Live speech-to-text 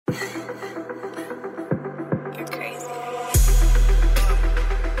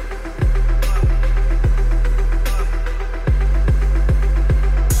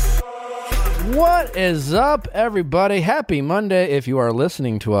What is up, everybody? Happy Monday if you are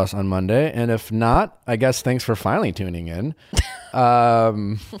listening to us on Monday. And if not, I guess thanks for finally tuning in.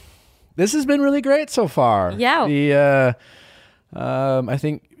 This has been really great so far. Yeah. I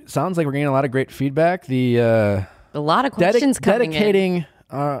think it sounds like we're getting a lot of great feedback. A lot of questions coming dedicating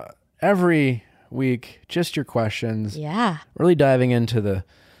every week, just your questions. Yeah. Really diving into the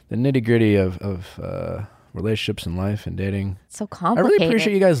nitty-gritty of relationships and life and dating. It's so complicated. I really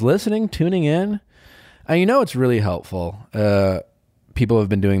appreciate you guys listening, tuning in. And you know it's really helpful. People have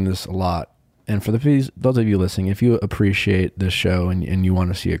been doing this a lot. And for those of you listening, if you appreciate this show and you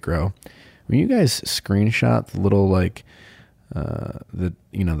want to see it grow, when you guys screenshot the little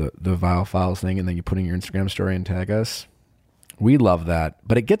the vial files thing and then you put in your Instagram story and tag us, we love that.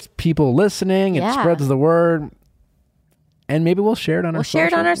 But it gets people listening, it spreads the word. And maybe we'll share it on our social. We'll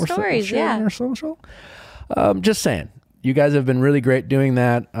share it on our stories, share it on our social. Just saying, you guys have been really great doing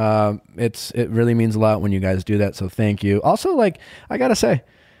that. It really means a lot when you guys do that. So thank you. Also, I gotta say,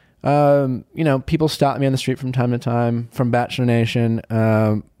 people stop me on the street from time to time from Bachelor Nation.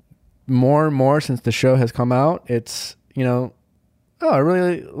 More and more since the show has come out, it's I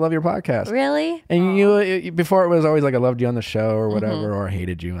really love your podcast. Really? And you before it was always like I loved you on the show or whatever, or I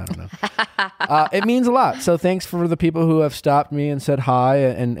hated you. I don't know. It means a lot. So thanks for the people who have stopped me and said hi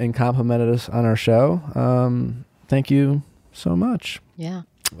and complimented us on our show. Thank you so much. Yeah.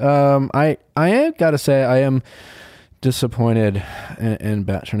 I gotta say I am disappointed in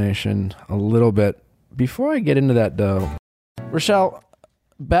Bachelor Nation a little bit. Before I get into that though, Rochelle,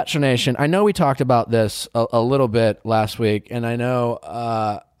 Bachelor Nation, I know we talked about this a little bit last week, and I know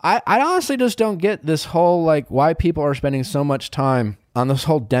I honestly just don't get this whole why people are spending so much time on this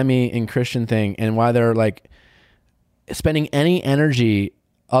whole Demi and Christian thing, and why they're spending any energy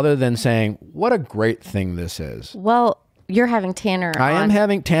other than saying what a great thing this is. Well, you're having Tanner. I am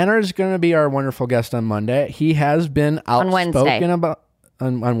having Tanner is going to be our wonderful guest on Monday. He has been outspoken about.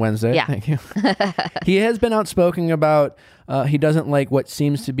 On Wednesday, yeah. Thank you. He has been outspoken about he doesn't like what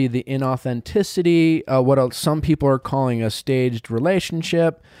seems to be the inauthenticity, what else some people are calling a staged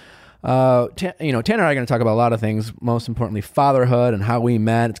relationship. Tanner and I are going to talk about a lot of things, most importantly fatherhood and how we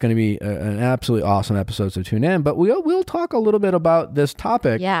met. It's going to be an absolutely awesome episode, so tune in. But we'll talk a little bit about this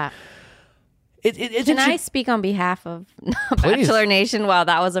topic. Yeah. Can I speak on behalf of Bachelor Nation? Wow,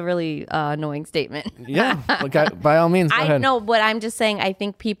 that was a really annoying statement. Yeah, by all means, go ahead. I know, but I'm just saying I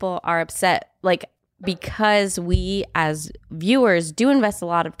think people are upset, because we as viewers do invest a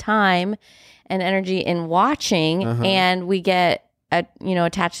lot of time and energy in watching, and we get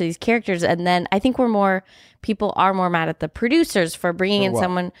attached to these characters, and then I think people are more mad at the producers for bringing in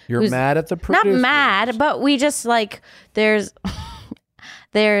someone. You're mad at the producers? Not mad, but we just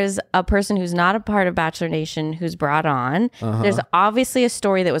There's a person who's not a part of Bachelor Nation who's brought on. There's obviously a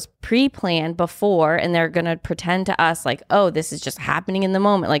story that was pre-planned before, and they're going to pretend to us this is just happening in the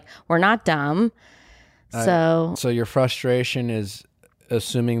moment. We're not dumb. So your frustration is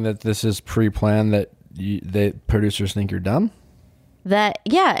assuming that this is pre-planned, that the producers think you're dumb?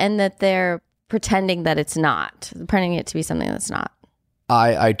 And that they're pretending that it's not. Pretending it to be something that's not.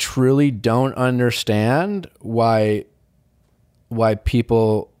 I truly don't understand why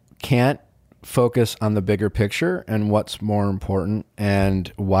people can't focus on the bigger picture and what's more important,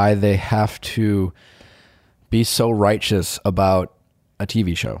 and why they have to be so righteous about a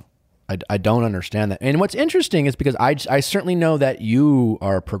TV show. I don't understand that. And what's interesting is because I certainly know that you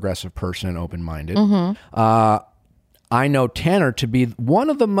are a progressive person and open-minded. I know Tanner to be one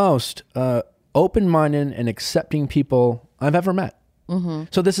of the most open-minded and accepting people I've ever met.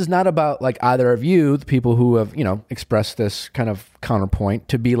 So this is not about either of you, the people who have, expressed this kind of counterpoint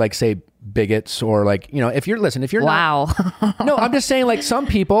to be say bigots or if you're wow. not. No, I'm just saying some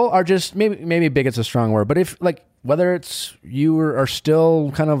people are just maybe bigot's a strong word, but if whether it's you are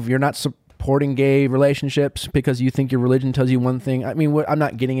still you're not supporting gay relationships because you think your religion tells you one thing. I mean, I'm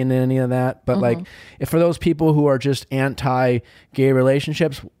not getting into any of that, but if for those people who are just anti-gay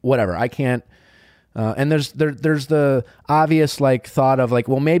relationships, whatever, I can't. And there's the obvious thought of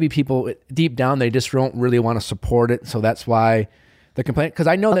well, maybe people deep down they just don't really want to support it, so that's why the complaint. Because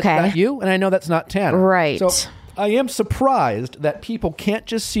I know that's not you, and I know that's not Tanner. Right. So I am surprised that people can't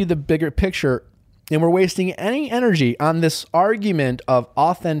just see the bigger picture, and we're wasting any energy on this argument of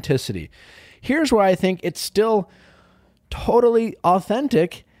authenticity. Here's where I think it's still totally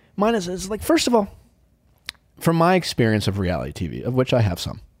authentic. Minus, it's first of all, from my experience of reality TV, of which I have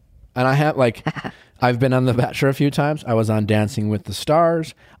some. And I have I've been on The Bachelor a few times. I was on Dancing with the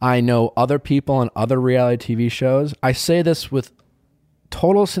Stars. I know other people on other reality TV shows. I say this with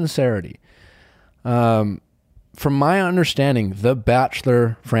total sincerity. from my understanding, the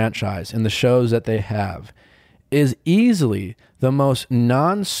Bachelor franchise and the shows that they have is easily the most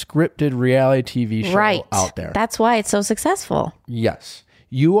non-scripted reality TV show out there. That's why it's so successful. Yes.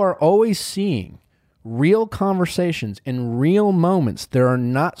 You are always seeing real conversations in real moments. They are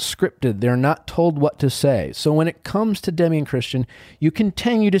not scripted. They're not told what to say. So when it comes to Demi and Christian, you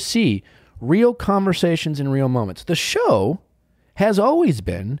continue to see real conversations in real moments. The show has always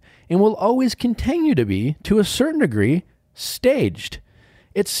been and will always continue to be, to a certain degree, staged.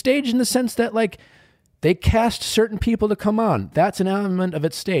 It's staged in the sense that, like, they cast certain people to come on. That's an element of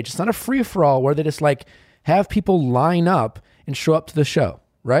its stage. It's not a free-for-all where they just like have people line up and show up to the show,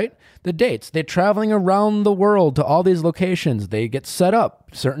 right? The dates, they're traveling around the world to all these locations. They get set up.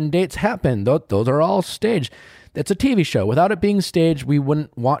 Certain dates happen. Those are all staged. It's a TV show. Without it being staged, we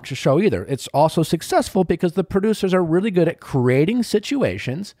wouldn't watch a show either. It's also successful because the producers are really good at creating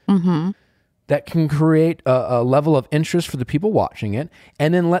situations that can create a level of interest for the people watching it,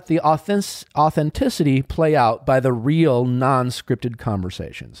 and then let the authenticity play out by the real non-scripted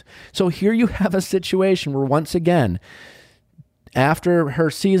conversations. So here you have a situation where, once again, after her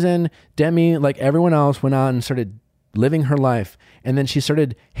season, Demi, like everyone else, went on and started living her life, and then she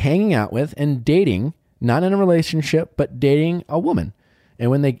started hanging out with and dating, not in a relationship, but dating a woman.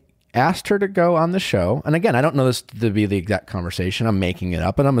 And when they asked her to go on the show, and again, I don't know this to be the exact conversation, I'm making it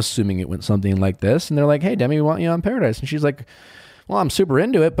up, and I'm assuming it went something like this, and they're like, hey, Demi, we want you on Paradise. And she's like, well, I'm super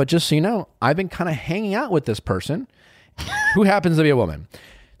into it, but just so you know, I've been kind of hanging out with this person who happens to be a woman.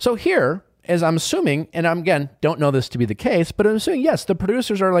 So here, as I'm assuming, and I'm, again, don't know this to be the case, but I'm assuming, yes, the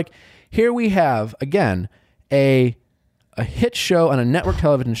producers are like, here we have, again, a hit show on a network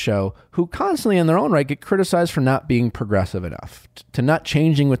television show who constantly in their own right get criticized for not being progressive enough, to not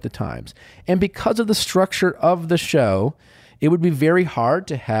changing with the times. And because of the structure of the show, it would be very hard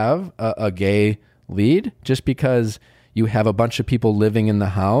to have a gay lead, just because you have a bunch of people living in the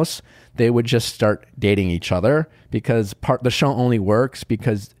house. They would just start dating each other because the show only works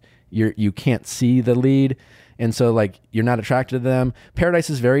because you can't see the lead. And so, like, you're not attracted to them.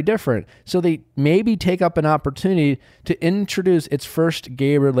 Paradise is very different. So they maybe take up an opportunity to introduce its first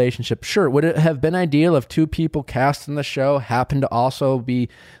gay relationship. Sure, would it have been ideal if two people cast in the show happened to also be,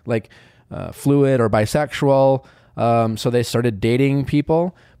 like, fluid or bisexual? So they started dating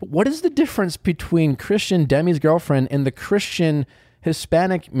people. But what is the difference between Christian, Demi's girlfriend, and the Christian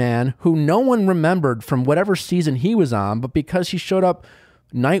Hispanic man who no one remembered from whatever season he was on, but because he showed up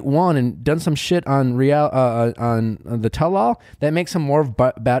night one and done some shit on on the tell-all, that makes him more of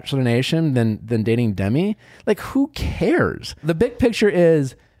Bachelor Nation than dating Demi? Like, who cares? The big picture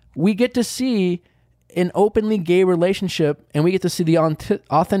is we get to see an openly gay relationship, and we get to see the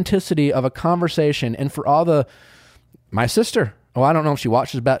authenticity of a conversation. And for all my sister, I don't know if she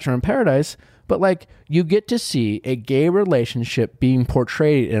watches Bachelor in Paradise, but like, you get to see a gay relationship being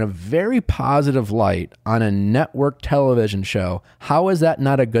portrayed in a very positive light on a network television show. How is that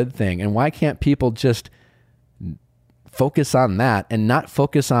not a good thing? And why can't people just focus on that and not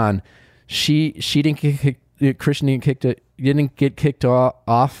focus on Christian didn't get kicked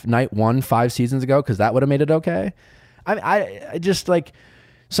off night one 5 seasons ago, because that would have made it okay? I just, like,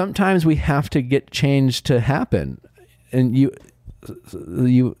 sometimes we have to get change to happen. And you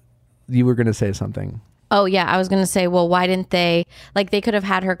were going to say something. Oh, yeah. I was going to say, well, why didn't they could have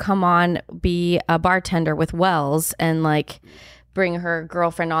had her come on, be a bartender with Wells, and like bring her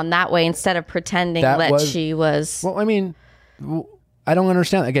girlfriend on that way instead of pretending she was. Well, I mean, I don't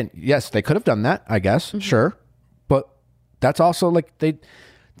understand. Again, yes, they could have done that, I guess. Mm-hmm. Sure. But that's also like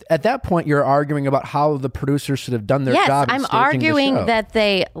at that point, you're arguing about how the producers should have done their job. Yes, I'm arguing that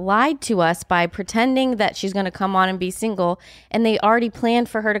they lied to us by pretending that she's going to come on and be single, and they already planned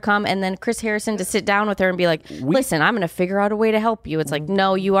for her to come, and then Chris Harrison to sit down with her and be like, listen, I'm going to figure out a way to help you. It's like,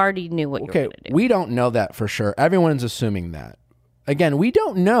 no, you already knew what you were going to do. We don't know that for sure. Everyone's assuming that. Again, we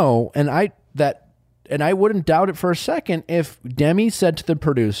don't know, and I wouldn't doubt it for a second if Demi said to the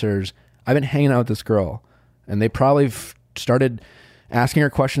producers, I've been hanging out with this girl, and they probably started asking her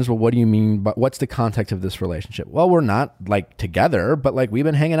questions. Well, what do you mean? But what's the context of this relationship? Well, we're not like together, but like we've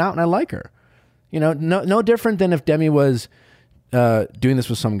been hanging out and I like her. You know, no different than if Demi was doing this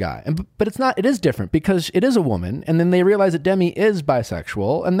with some guy. But it's not. It is different because it is a woman, and then they realize that Demi is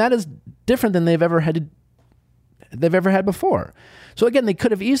bisexual, and that is different than they've ever had before. So again, they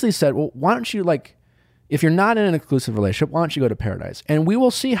could have easily said, well, why don't you, like, if you're not in an exclusive relationship, why don't you go to Paradise? And we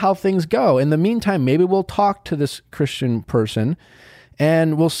will see how things go. In the meantime, maybe we'll talk to this Christian person,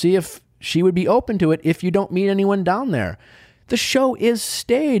 and we'll see if she would be open to it if you don't meet anyone down there. The show is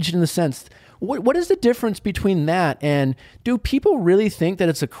staged in the sense What is the difference between that and do people really think that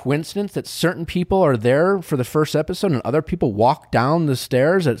it's a coincidence that certain people are there for the first episode and other people walk down the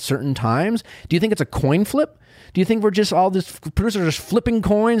stairs at certain times? Do you think it's a coin flip? Do you think we're just all this producers are just flipping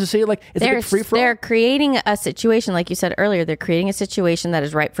coins to say like it's a big free for all? They're creating a situation, like you said earlier. They're creating a situation that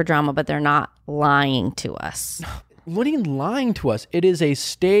is ripe for drama, but they're not lying to us. What are you lying to us? It is a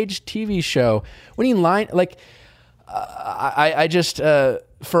staged TV show. What are you lying? Like, I just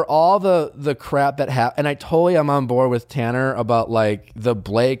for all the crap that happened, and I totally am on board with Tanner about like the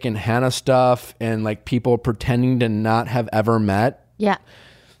Blake and Hannah stuff and like people pretending to not have ever met. Yeah,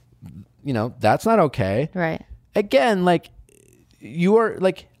 you know, that's not okay. Right. Again, like you are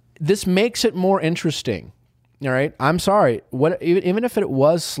like this makes it more interesting. All right. I'm sorry. Even if it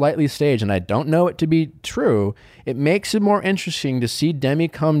was slightly staged, and I don't know it to be true, it makes it more interesting to see Demi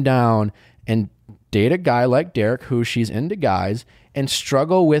come down and date a guy like Derek, who she's into guys, and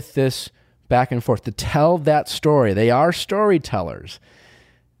struggle with this back and forth to tell that story. They are storytellers.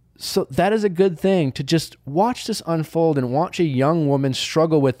 So that is a good thing to just watch this unfold and watch a young woman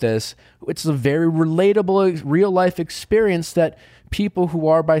struggle with this. It's a very relatable real life experience that people who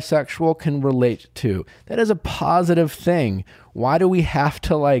are bisexual can relate to. That is a positive thing. Why do we have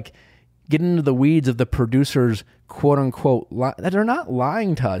to like get into the weeds of the producers, quote unquote, that they're not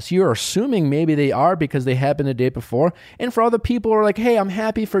lying to us? You're assuming maybe they are because they happened the day before. And for other people who are like, hey, I'm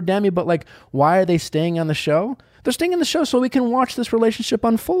happy for Demi, but like, why are they staying on the show? They're staying on the show so we can watch this relationship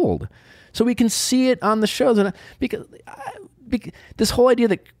unfold, so we can see it on the shows. And because this whole idea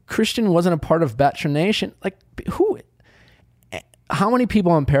that Christian wasn't a part of Bachelor Nation, like how many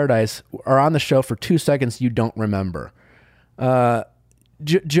people in Paradise are on the show for 2 seconds you don't remember?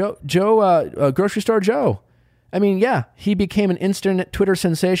 Joe, Grocery Store Joe. I mean, yeah, he became an instant Twitter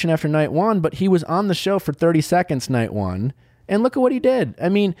sensation after night one, but he was on the show for 30 seconds night one, and look at what he did. I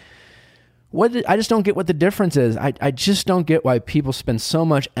mean, I just don't get what the difference is. I just don't get why people spend so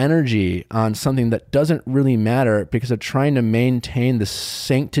much energy on something that doesn't really matter because they're trying to maintain the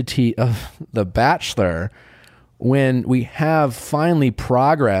sanctity of The Bachelor when we have finally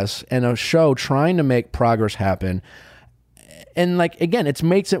progress and a show trying to make progress happen. And like, again, it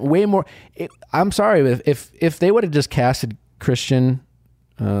makes it way more. I'm sorry, if they would have just casted Christian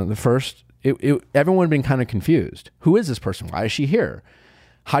the first, everyone would have been kind of confused. Who is this person? Why is she here?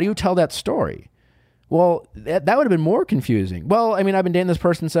 How do you tell that story? Well, that would have been more confusing. Well, I mean, I've been dating this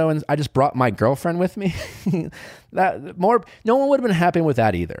person, and I just brought my girlfriend with me. No one would have been happy with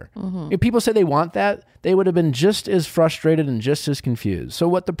that either. Mm-hmm. If people say they want that, they would have been just as frustrated and just as confused. So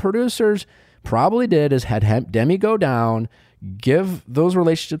what the producers probably did is had Demi go down, give those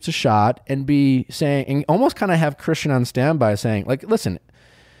relationships a shot, and be saying, and almost kind of have Christian on standby saying, like, listen.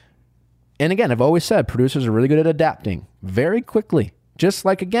 And again, I've always said producers are really good at adapting very quickly. Just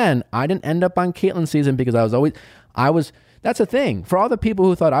like, again, I didn't end up on Caitlyn's season because that's the thing. For all the people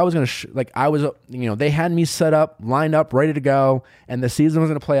who thought I was going to, they had me set up, lined up, ready to go, and the season was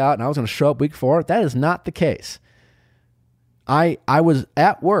going to play out and I was going to show up week 4. That is not the case. I was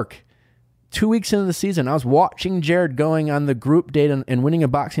at work 2 weeks into the season. I was watching Jared going on the group date and winning a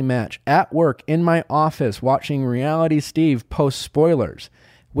boxing match at work in my office, watching Reality Steve post spoilers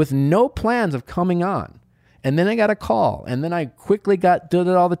with no plans of coming on. And then I got a call, and then I quickly did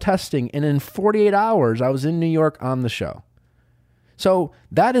all the testing, and in 48 hours, I was in New York on the show. So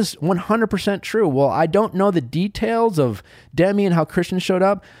that is 100% true. Well, I don't know the details of Demi and how Christian showed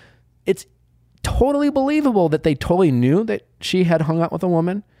up. It's totally believable that they totally knew that she had hung out with a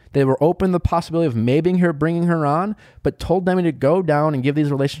woman. They were open to the possibility of maybe bringing her on, but told Demi to go down and give these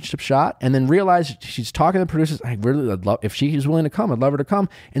relationships a shot, and then realized she's talking to the producers. I'd love, if she's willing to come, I'd love her to come.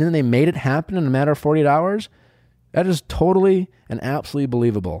 And then they made it happen in a matter of 48 hours. That is totally and absolutely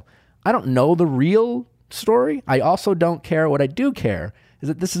believable. I don't know the real story. I also don't care. What I do care is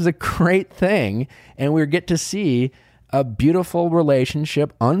that this is a great thing, and we get to see a beautiful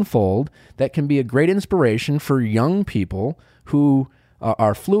relationship unfold that can be a great inspiration for young people who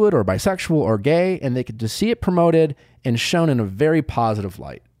are fluid or bisexual or gay, and they get to see it promoted and shown in a very positive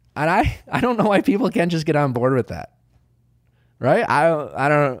light. And I don't know why people can't just get on board with that, right? I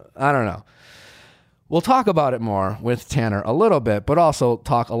don't know. We'll talk about it more with Tanner a little bit, but also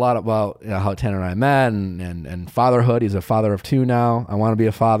talk a lot about how Tanner and I met and fatherhood. He's a father of 2 now. I want to be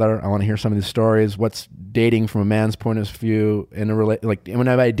a father. I want to hear some of these stories. What's dating from a man's point of view in a like when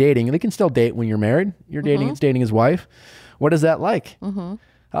I'm dating, they can still date when you're married. You're dating, it's dating his wife. What is that like? Mm-hmm.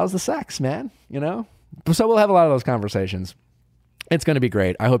 How's the sex, man? So we'll have a lot of those conversations. It's going to be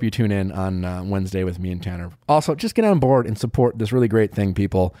great. I hope you tune in on Wednesday with me and Tanner. Also, just get on board and support this really great thing,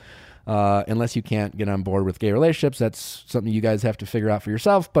 people. Unless you can't get on board with gay relationships, that's something you guys have to figure out for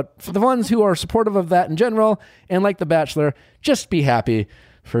yourself. But for the ones who are supportive of that in general and like The Bachelor, just be happy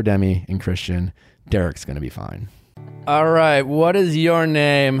for Demi and Christian. Derek's going to be fine. All right. What is your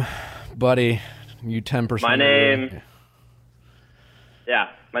name, buddy? You 10%. My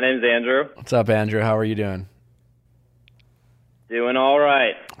name's Andrew. What's up, Andrew? How are you doing? Doing all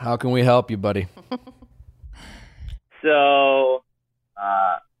right. How can we help you, buddy? So,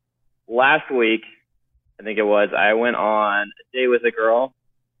 last week, I think it was, I went on a date with a girl.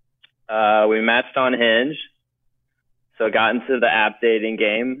 We matched on Hinge, so got into the app dating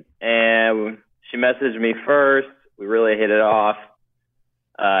game, and she messaged me first. We really hit it off.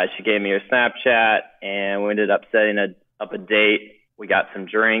 She gave me her Snapchat, and we ended up setting up a date. We got some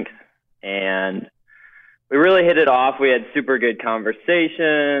drinks, and we really hit it off. We had super good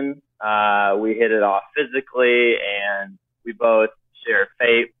conversation. We hit it off physically, and we both share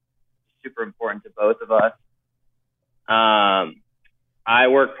faith. Super important to both of us. I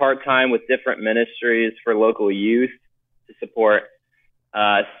work part-time with different ministries for local youth to support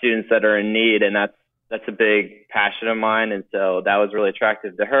students that are in need, and that's a big passion of mine, and so that was really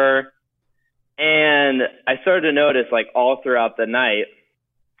attractive to her. And I started to notice, like, all throughout the night,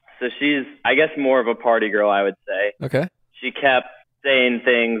 so she's, I guess, more of a party girl, I would say. Okay. She kept saying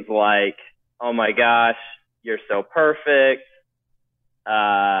things like, "Oh my gosh, you're so perfect.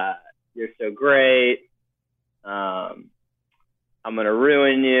 You're so great. I'm going to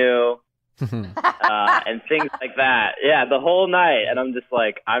ruin you." And things like that. Yeah, the whole night. And I'm just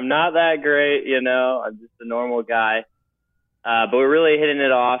like, I'm not that great, I'm just a normal guy. But we're really hitting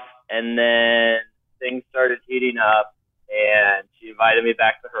it off. And then things started heating up, and she invited me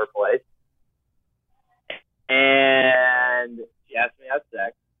back to her place. And she asked me out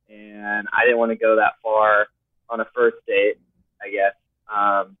sex, and I didn't want to go that far on a first date, I guess.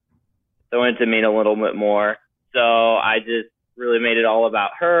 So I wanted to meet a little bit more. So I just really made it all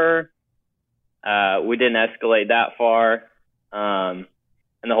about her. We didn't escalate that far. And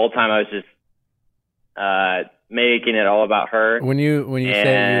the whole time I was just making it all about her. When you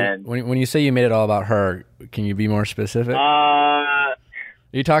say you made it all about her, can you be more specific? Are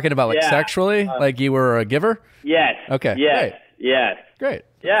you talking about sexually? Like you were a giver? Yes. Okay. Yes. Great. Yes. Great.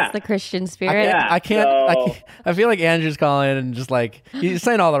 Yeah. It's the Christian spirit. I can't. I feel like Andrew's calling and just like he's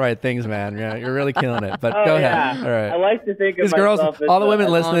saying all the right things, man. Yeah, you're really killing it. But go ahead. All right. I like to think of these girls, myself as all the women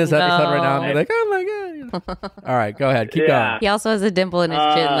listening to this episode no. right now, and be like, "Oh my god!" All right, go ahead. Keep going. He also has a dimple in his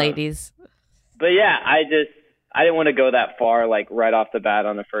chin, ladies. But yeah, I didn't want to go that far, like right off the bat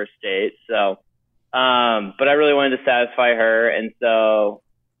on the first date. So, but I really wanted to satisfy her, and so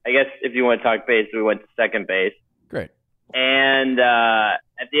I guess if you want to talk base, we went to second base. Great. And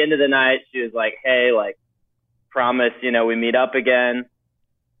at the end of the night, she was like, "Hey, like, promise, we meet up again."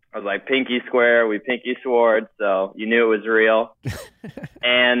 I was like, "Pinky swear." We pinky swore, so you knew it was real.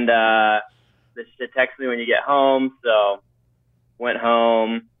 And she texted me when you get home, so went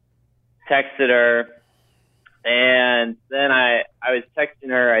home, texted her, and then I was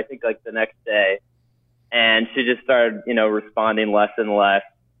texting her, I think, like the next day, and she just started, responding less and less,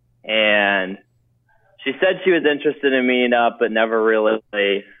 and she said she was interested in meeting up, but never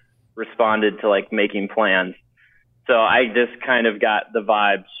really responded to like making plans. So I just kind of got the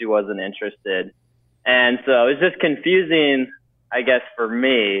vibe she wasn't interested. And so it was just confusing, I guess, for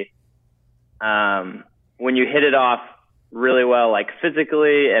me, when you hit it off really well, like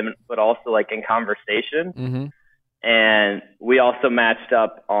physically, but also like in conversation. Mm-hmm. And we also matched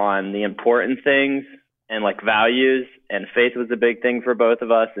up on the important things and like values, and faith was a big thing for both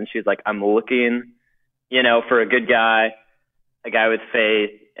of us. And she's like, "I'm looking, for a good guy, a guy with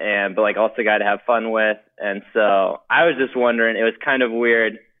faith, but like also a guy to have fun with." And so I was just wondering, it was kind of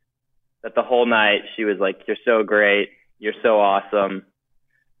weird that the whole night she was like, "You're so great. You're so awesome.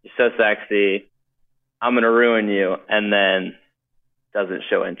 You're so sexy. I'm going to ruin you." And then doesn't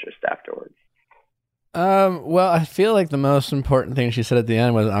show interest afterwards. Well, I feel like the most important thing she said at the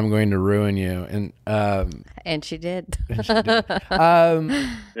end was, "I'm going to ruin you," and she did.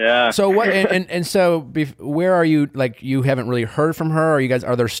 Yeah. So what? And so, where are you? Like, you haven't really heard from her.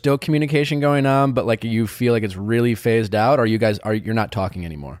 Are there still communication going on? But like, you feel like it's really phased out, or you're not talking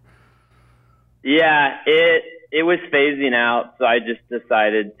anymore? Yeah, it was phasing out, so I just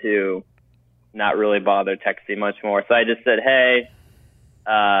decided to not really bother texting much more. So I just said, "Hey,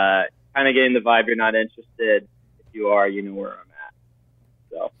 kind of getting the vibe you're not interested. If you are, you know where I'm at."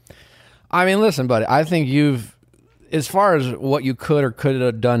 So, I mean, listen, buddy, I think as far as what you could or could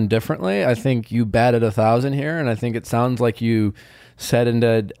have done differently, I think you batted 1,000 here, and I think it sounds like you said and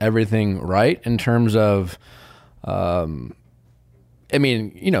did everything right in terms of I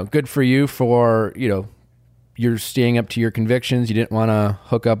mean, good for you for, you're staying up to your convictions. You didn't want to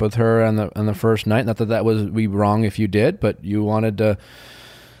hook up with her on the first night. Not that that would be wrong if you did, but you wanted to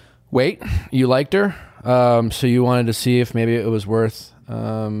wait. You liked her. So you wanted to see if maybe it was worth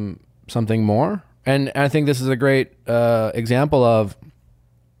something more. And I think this is a great example of,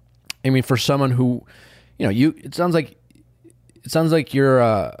 I mean, for someone who, it sounds like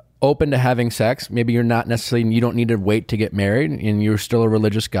you're open to having sex. Maybe you're not necessarily, you don't need to wait to get married, and you're still a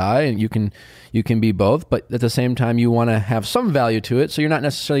religious guy, and you can be both. But at the same time, you want to have some value to it, so you're not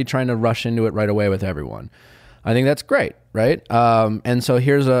necessarily trying to rush into it right away with everyone. I think that's great, right? And so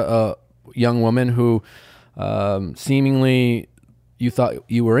here's a young woman who seemingly you thought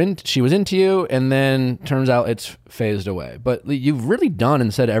she was into you, and then turns out it's phased away. But you've really done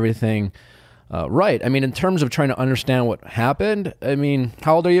and said everything right. I mean, in terms of trying to understand what happened, I mean,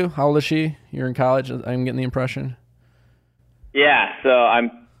 how old are you? How old is she? You're in college, I'm getting the impression. Yeah, so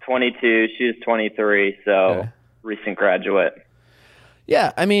I'm 22. She's 23, so okay. Recent graduate.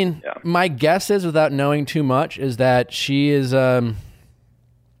 Yeah, I mean, My guess is, without knowing too much, is that she is not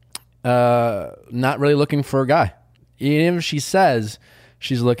really looking for a guy. Even if she says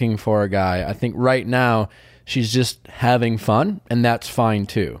she's looking for a guy, I think right now she's just having fun, and that's fine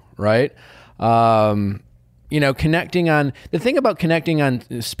too, right? Connecting on, the thing about connecting on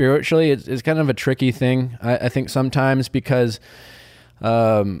spiritually is kind of a tricky thing. I think sometimes because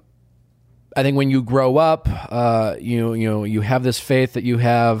I think when you grow up, you have this faith that you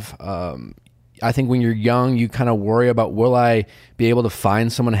have. I think when you're young, you kind of worry about, will I be able to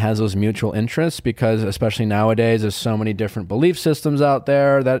find someone who has those mutual interests? Because especially nowadays, there's so many different belief systems out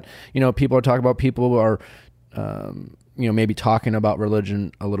there that, people are talking about. People who are, maybe talking about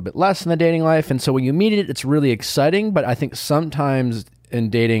religion a little bit less in the dating life. And so when you meet it, it's really exciting. But I think sometimes in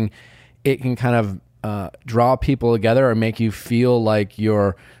dating, it can kind of draw people together or make you feel like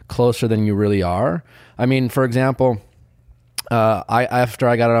you're closer than you really are. I mean, for example, after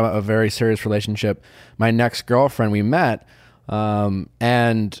I got out of a very serious relationship, my next girlfriend, we met,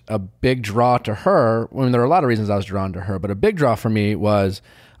 and a big draw to her, I mean, there were a lot of reasons I was drawn to her, but a big draw for me was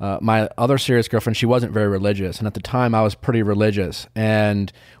my other serious girlfriend. She wasn't very religious, and at the time I was pretty religious,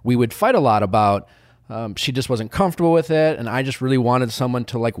 and we would fight a lot about, she just wasn't comfortable with it, and I just really wanted someone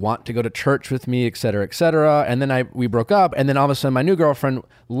to want to go to church with me, et cetera, et cetera. And then we broke up, and then all of a sudden my new girlfriend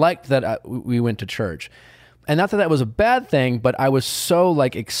liked that we went to church. And not that that was a bad thing, but I was so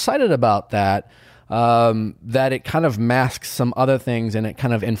excited about that, that it kind of masks some other things, and it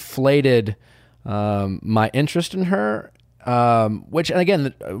kind of inflated my interest in her. Which, and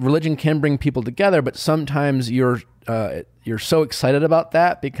again, religion can bring people together, but sometimes you're so excited about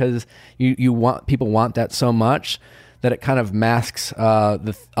that because people want that so much that it kind of masks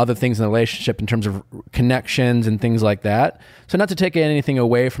the other things in the relationship in terms of connections and things like that. So not to take anything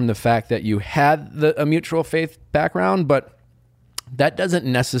away from the fact that you had a mutual faith background, but that doesn't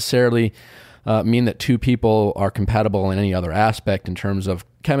necessarily mean that two people are compatible in any other aspect in terms of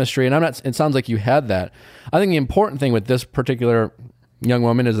chemistry. And it sounds like you had that. I think the important thing with this particular young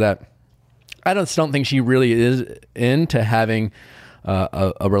woman is that I don't think she really is into having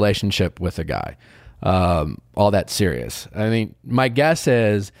a relationship with a guy. All that serious. I mean, my guess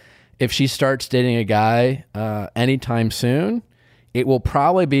is if she starts dating a guy anytime soon, it will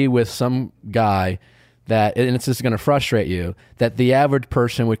probably be with some guy that, and it's just going to frustrate you, that the average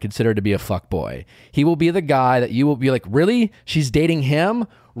person would consider to be a fuckboy. He will be the guy that you will be like, really? She's dating him?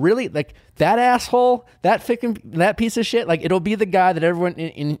 Really? That asshole? That piece of shit? It'll be the guy that everyone,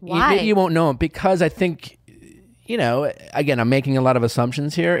 Why? You won't know him, because I think, again, I'm making a lot of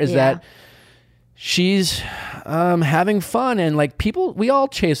assumptions here, is that she's having fun, and people, we all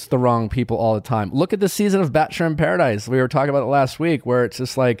chase the wrong people all the time. Look at the season of Bachelor in Paradise. We were talking about it last week, where it's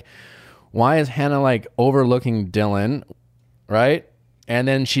just why is Hannah overlooking Dylan, right? And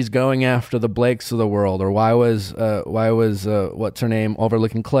then she's going after the Blakes of the world, or why was what's her name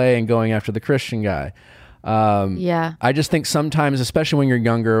overlooking Clay and going after the Christian guy? I just think sometimes, especially when you're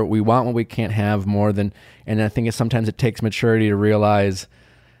younger, we want what we can't have more than, and I think sometimes it takes maturity to realize.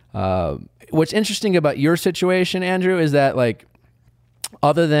 What's interesting about your situation, Andrew, is that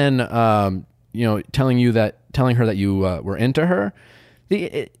other than telling her that you were into her,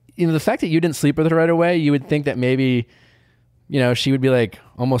 the fact that you didn't sleep with her right away, you would think that maybe she would be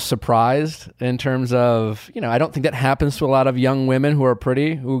almost surprised in terms of, I don't think that happens to a lot of young women who are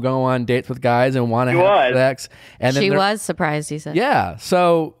pretty, who go on dates with guys and want to have sex. And then she was surprised, he said. Yeah,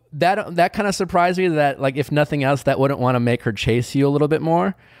 so that kind of surprised me, that if nothing else, that wouldn't want to make her chase you a little bit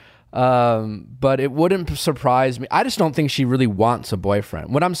more. But it wouldn't surprise me. I just don't think she really wants a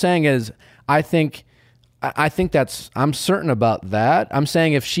boyfriend. What I'm saying is, I think I think I'm certain about that. I'm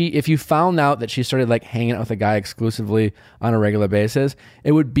saying if you found out that she started like hanging out with a guy exclusively on a regular basis,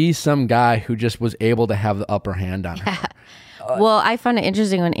 it would be some guy who just was able to have the upper hand on her. Well, I found it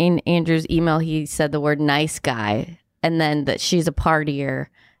interesting when in Andrew's email, he said the word nice guy and then that she's a partier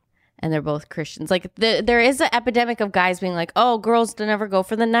and they're both Christians. Like there is an epidemic of guys being like, oh, girls don't ever go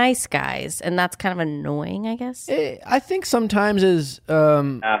for the nice guys. And that's kind of annoying, I guess. I think sometimes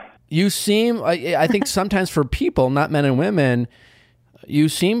you seem, I think sometimes for people, not men and women, you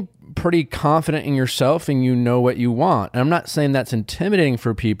seem pretty confident in yourself and you know what you want. And I'm not saying that's intimidating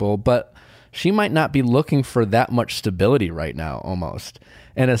for people, but she might not be looking for that much stability right now, almost,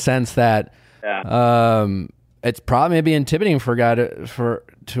 in a sense that it's probably maybe intimidating for a guy for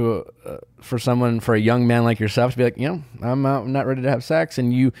a young man like yourself to be like, I'm not ready to have sex,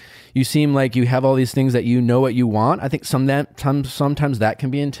 and you seem like you have all these things that you know what you want. I think sometimes that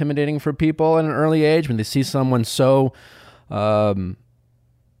can be intimidating for people at an early age when they see someone so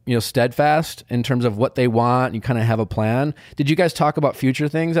steadfast in terms of what they want. You kind of have a plan. Did you guys talk about future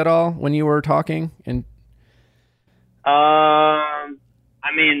things at all when you were talking? And I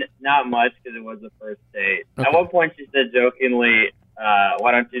mean, not much because it was the first date. Okay. At one point, she said jokingly,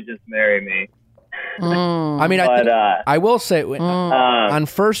 "Why don't you just marry me?" I mean, I will say on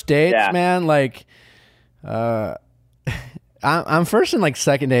first dates, man, like I'm first and like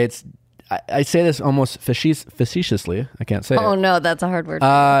second dates. I say this almost facetiously. I can't say it. Oh, no, that's a hard word.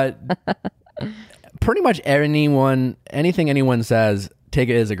 Pretty much anything anyone says, take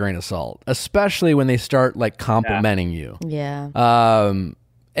it as a grain of salt, especially when they start like complimenting you. Yeah.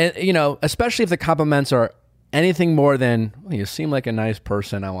 And especially if the compliments are anything more than, well, you seem like a nice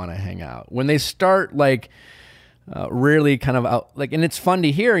person, I want to hang out. When they start like really kind of out, like, and it's fun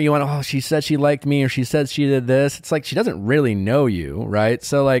to hear, you want, oh, she said she liked me, or she said she did this. It's like she doesn't really know you, right?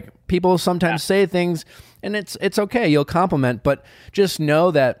 So like people sometimes say things, and it's okay, you'll compliment, but just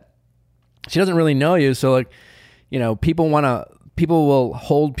know that she doesn't really know you. So like, people will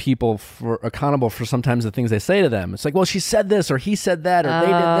hold people accountable for sometimes the things they say to them. It's like, well, she said this, or he said that, or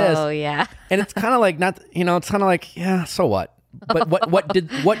they did this. Oh yeah. And it's kind of like it's kind of like, yeah, so what? But what did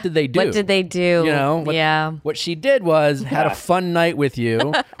they do? What did they do? What she did was had a fun night with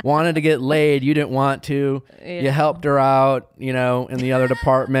you, wanted to get laid. You didn't want to. Yeah. You helped her out, in the other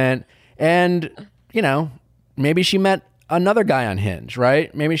department. And, maybe she met another guy on Hinge,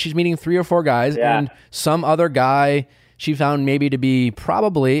 right? Maybe she's meeting 3 or 4 guys, and some other guy she found maybe to be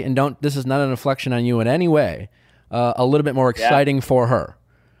probably, and this is not an inflection on you in any way, a little bit more exciting for her.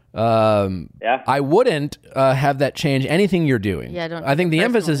 I wouldn't have that change anything you're doing. I think the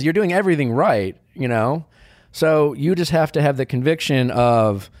emphasis is you're doing everything right, so you just have to have the conviction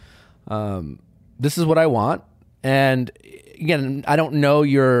of this is what I want. And again, I don't know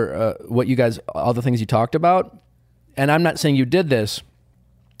what you guys, all the things you talked about, and I'm not saying you did this,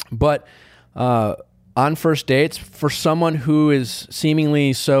 but on first dates, for someone who is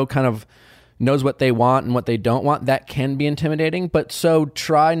seemingly so kind of knows what they want and what they don't want, that can be intimidating. But so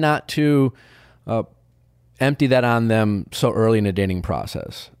try not to empty that on them so early in the dating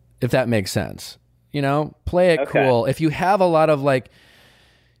process, if that makes sense. Play it cool. If you have a lot of like,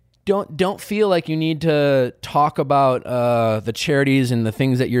 don't feel like you need to talk about the charities and the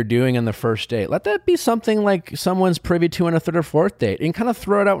things that you're doing on the first date. Let that be something like someone's privy to on a 3rd or 4th date, and kind of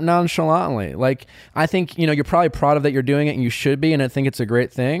throw it out nonchalantly. Like, I think, you're probably proud of that you're doing it, and you should be, and I think it's a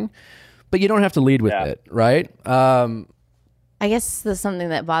great thing. But you don't have to lead with it, right? I guess there's something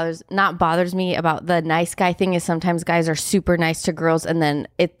that bothers me about the nice guy thing is sometimes guys are super nice to girls, and then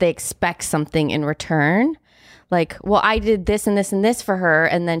they expect something in return. Like, well, I did this and this and this for her,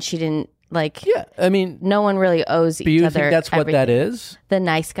 and then she didn't, like... Yeah, I mean... No one really owes each other. Do you think that's what that is? The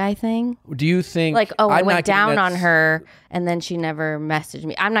nice guy thing? Do you think... Like, oh, I went down on her, and then she never messaged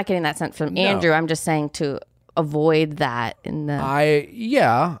me. I'm not getting that sense from Andrew. I'm just saying to avoid that in the...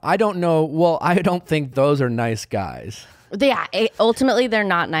 I don't know. Well, I don't think those are nice guys. Yeah, ultimately, they're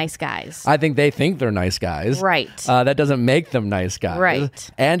not nice guys. I think they think they're nice guys. Right. That doesn't make them nice guys.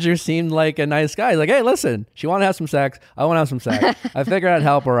 Right. Andrew seemed like a nice guy. He's like, hey, listen, she wanted to have some sex. I want to have some sex. I figured I'd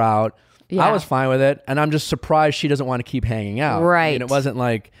help her out. Yeah. I was fine with it. And I'm just surprised she doesn't want to keep hanging out. Right. And it wasn't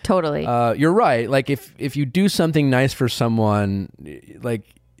like... Totally. You're right. Like, if you do something nice for someone, like...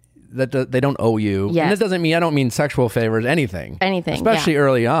 that they don't owe you. Yes. And this doesn't mean, I don't mean sexual favors, anything. Especially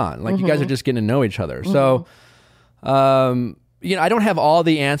early on. Like, you guys are just getting to know each other. So... I don't have all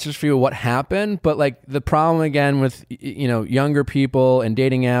the answers for you what happened, but like the problem again with, younger people and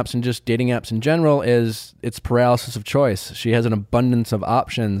dating apps and just dating apps in general is it's paralysis of choice. She has an abundance of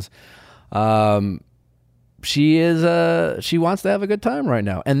options. She wants to have a good time right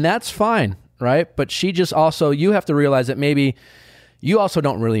now, and that's fine. right? But she just also, you have to realize that maybe you also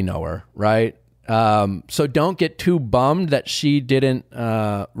don't really know her, right? So don't get too bummed that she didn't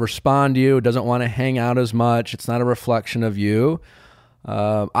respond to you, doesn't want to hang out as much. It's not a reflection of you.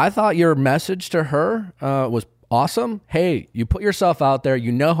 I thought your message to her was awesome. Hey, you put yourself out there.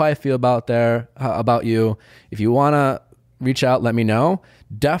 You know how I feel about you. If you want to reach out, let me know.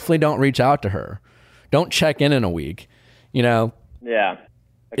 Definitely don't reach out to her. Don't check in a week. Yeah.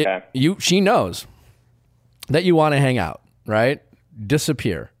 Okay. She knows that you want to hang out, right?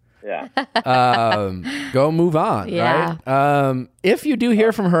 Disappear. Yeah. Go move on. Yeah. Right. If you do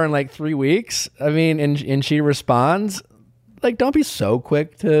hear from her in like 3 weeks, I mean, and she responds, like, don't be so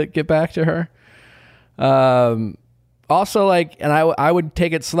quick to get back to her. Also, like, and I would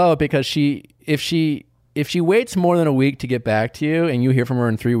take it slow, because if she waits more than a week to get back to you and you hear from her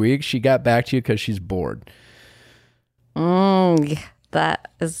in 3 weeks, she got back to you because she's bored.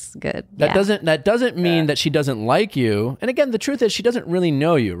 That is good. That doesn't mean that she doesn't like you. And again, the truth is she doesn't really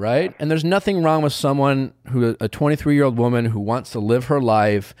know you, right? And there's nothing wrong with someone a 23-year-old woman who wants to live her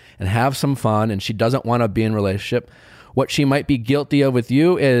life and have some fun, and she doesn't want to be in a relationship. What she might be guilty of with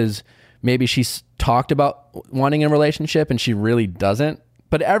you is maybe she's talked about wanting a relationship and she really doesn't.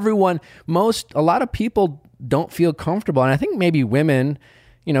 But a lot of people don't feel comfortable. And I think maybe women,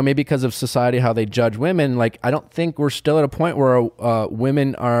 maybe because of society, how they judge women, like, I don't think we're still at a point where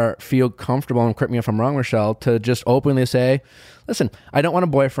women feel comfortable, and correct me if I'm wrong, Rochelle, to just openly say, listen, I don't want a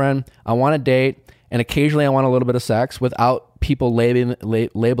boyfriend. I want a date. And occasionally I want a little bit of sex, without people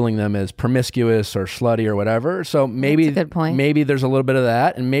labeling them as promiscuous or slutty or whatever. So maybe that's a good point. Maybe there's a little bit of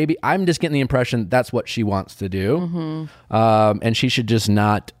that. And maybe I'm just getting the impression that's what she wants to do. Mm-hmm. And she should just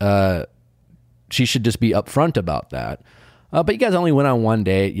she should just be upfront about that. But you guys only went on one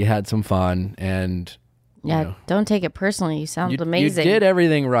date. You had some fun, and don't take it personally. You sound amazing. You did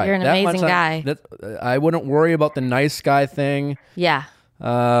everything right. You're an amazing guy. I wouldn't worry about the nice guy thing. Yeah.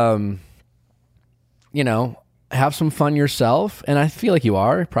 Have some fun yourself, and I feel like you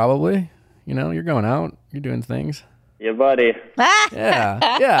are probably. You're going out, you're doing things. Yeah, buddy.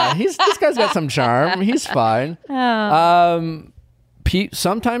 Yeah. This guy's got some charm. He's fine. Oh.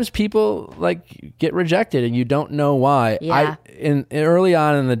 Sometimes people like get rejected and you don't know why. Yeah. Early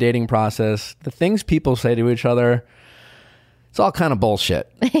on in the dating process, the things people say to each other, it's all kind of bullshit.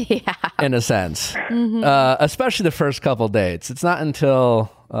 Yeah. In a sense. Mm-hmm. Especially the first couple dates. It's not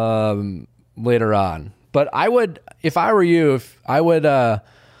until later on. But if I were you,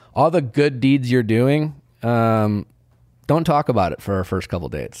 all the good deeds you're doing, don't talk about it for our first couple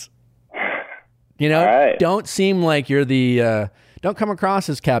dates. Right. Don't seem like you're don't come across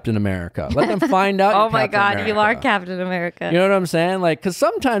as Captain America. Let them find out. Oh my Captain God, America. you are Captain America. You know what I'm saying? Like, because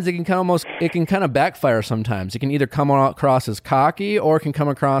sometimes it can kind of backfire. Sometimes it can either come across as cocky or it can come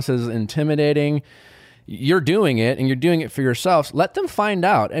across as intimidating. You're doing it, and you're doing it for yourself. Let them find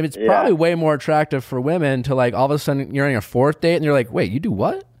out. And it's probably way more attractive for women to, like, all of a sudden you're on your fourth date and you're like, wait, you do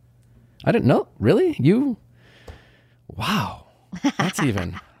what? I didn't know. Really? Wow. That's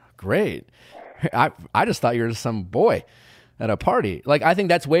even great. I just thought you were some boy at a party. Like, I think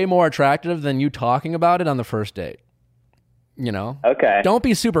that's way more attractive than you talking about it on the first date. Okay. Don't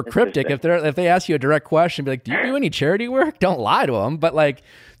be super cryptic. If they ask you a direct question, be like, do you do any charity work? Don't lie to them. But, like,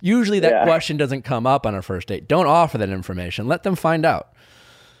 usually that question doesn't come up on a first date. Don't offer that information. Let them find out.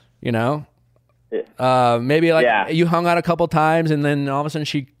 Maybe like you hung out a couple times, and then all of a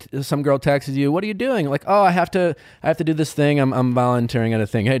sudden some girl texts you, what are you doing? Like, oh, I have to do this thing. I'm volunteering at a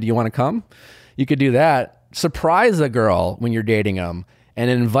thing. Hey, do you want to come? You could do that. Surprise a girl when you're dating them and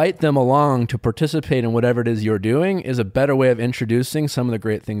invite them along to participate in whatever it is you're doing is a better way of introducing some of the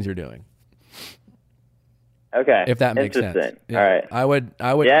great things you're doing. Okay. If that makes sense. Yeah. All right. I would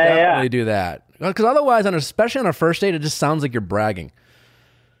definitely do that. Because otherwise, especially on a first date, it just sounds like you're bragging.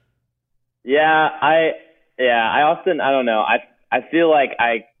 Yeah, I often, I don't know. I feel like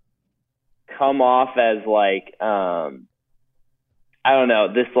I come off as like, I don't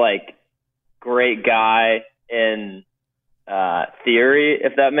know, this like great guy in theory,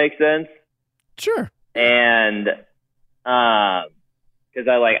 if that makes sense. Sure. And because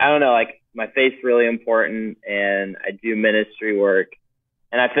I don't know, like my faith's really important, and I do ministry work,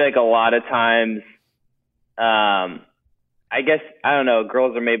 and I feel like a lot of times, I guess, I don't know,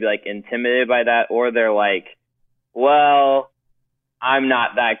 girls are maybe like intimidated by that, or they're like, well, I'm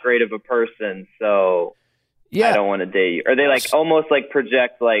not that great of a person, so I don't want to date you. Or they like almost like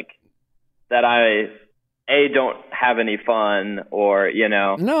project like that I don't have any fun, or,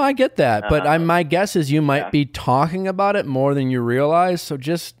 No, I get that. But my guess is you might be talking about it more than you realize. So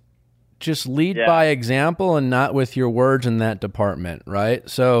just lead by example and not with your words in that department, right?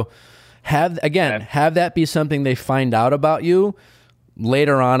 So have that be something they find out about you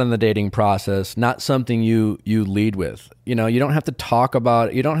later on in the dating process, not something you lead with. You know, you don't have to talk about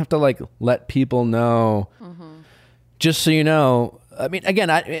it. You don't have to like let people know. Just so you know, I mean, again,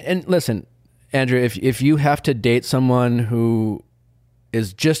 and listen, Andrew, if you have to date someone who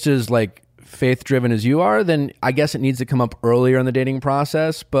is just as like faith driven as you are, then I guess it needs to come up earlier in the dating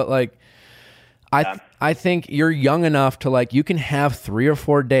process. But like, I think you're young enough to like, you can have 3 or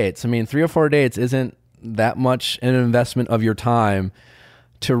 4 dates. I mean, 3 or 4 dates isn't that much an investment of your time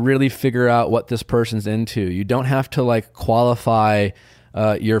to really figure out what this person's into. You don't have to like qualify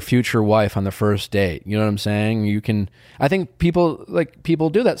your future wife on the first date. You know what I'm saying? You can, I think people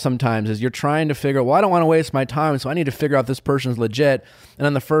do that sometimes, is you're trying to figure, well, I don't want to waste my time, so I need to figure out if this person's legit. And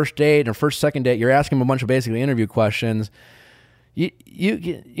on the first date or second date, you're asking them a bunch of basically interview questions. You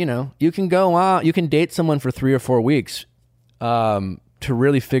can go out, you can date someone for 3 or 4 weeks to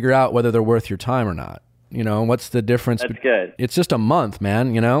really figure out whether they're worth your time or not. You know, what's the difference? That's good. It's just a month,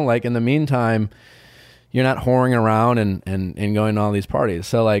 man. You know, like in the meantime, you're not whoring around and going to all these parties.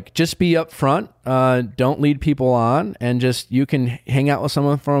 So like, just be upfront. Don't lead people on, and just, you can hang out with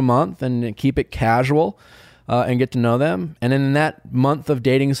someone for a month and keep it casual and get to know them. And in that month of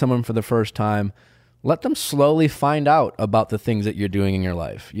dating someone for the first time, let them slowly find out about the things that you're doing in your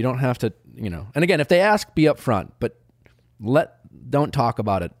life. You don't have to, you know, and again, if they ask, be upfront, but don't talk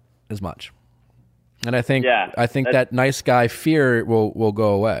about it as much. And I think that nice guy fear will go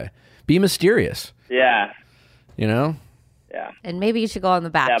away. Be mysterious. Yeah. You know? Yeah. And maybe you should go on The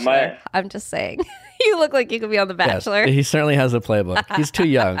Bachelor. I'm just saying. You look like you could be on The Bachelor. Yes, he certainly has a playbook. He's too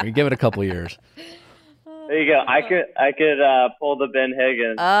young. You give it a couple years. There you go. I could pull the Ben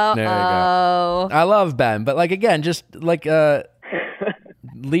Higgins. Oh. There you go. I love Ben, but like, again, just like talk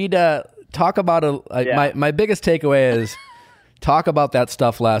about my biggest takeaway is talk about that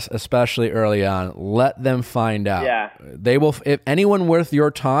stuff less, especially early on. Let them find out. Yeah. They will, if anyone worth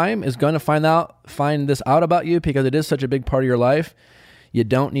your time is going to find this out about you, because it is such a big part of your life, you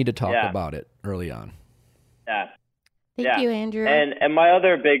don't need to talk about it early on. Yeah. Thank you, Andrew. And my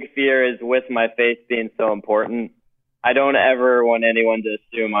other big fear is, with my faith being so important, I don't ever want anyone to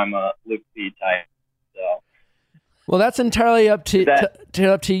assume I'm a Luke P type. So. Well, that's entirely up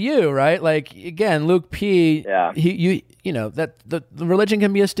to you, right? Like, again, Luke P. Yeah. You know that the religion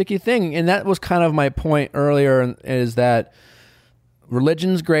can be a sticky thing, and that was kind of my point earlier. Is that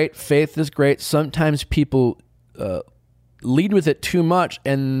religion's great, faith is great. Sometimes people lead with it too much,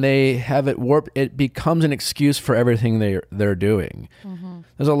 and they have it warped. It becomes an excuse for everything they're doing. Mm-hmm.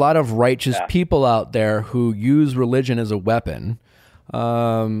 There's a lot of righteous people out there who use religion as a weapon.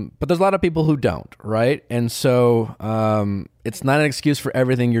 But there's a lot of people who don't, right? And so it's not an excuse for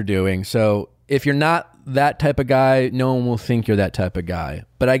everything you're doing. So if you're not that type of guy, no one will think you're that type of guy.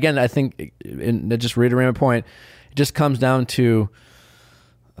 But again, I think, and just reiterating my point, it just comes down to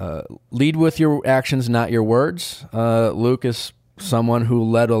lead with your actions, not your words. Luke is someone who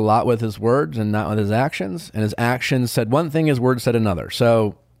led a lot with his words and not with his actions. And his actions said one thing, his words said another.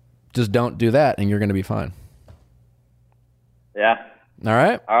 So just don't do that, and you're going to be fine. Yeah. All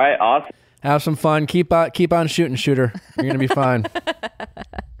right. Awesome. Have some fun. Keep on shooting, shooter. You're going to be fine.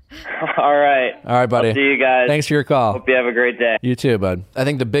 All right, buddy. I'll see you guys. Thanks for your call. Hope you have a great day. You too, bud. I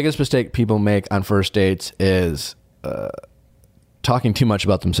think the biggest mistake people make on first dates is talking too much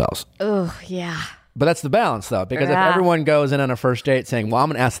about themselves. Oh, yeah. But that's the balance, though, because if everyone goes in on a first date saying, well, I'm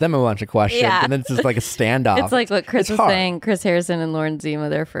going to ask them a bunch of questions, and then it's just like a standoff. It's like what Chris was saying, Chris Harrison and Lauren Zima,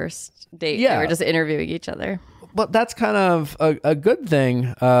 their first date. Yeah. They were just interviewing each other. But that's kind of a good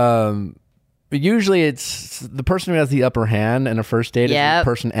thing. Usually it's the person who has the upper hand in a first date is the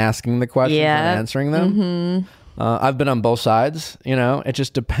person asking the questions and answering them. Mm-hmm. I've been on both sides, you know. It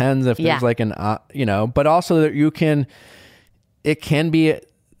just depends if there's like an, but also that it can be,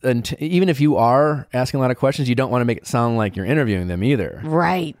 even if you are asking a lot of questions, you don't want to make it sound like you're interviewing them either.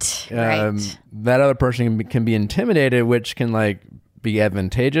 Right. That other person can be intimidated, which can like be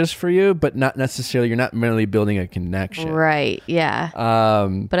advantageous for you, but not necessarily, you're not merely building a connection. Right. Yeah.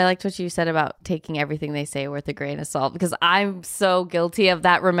 But I liked what you said about taking everything they say with a grain of salt, because I'm so guilty of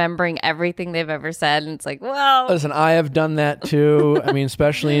that, remembering everything they've ever said. And it's like, well, listen, I have done that too. I mean,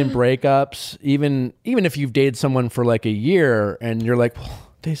 especially in breakups, even if you've dated someone for like a year and you're like, well,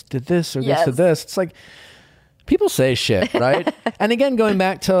 they did this or this or this. It's like, people say shit, right? And again, going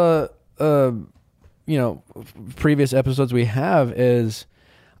back to, previous episodes we have, is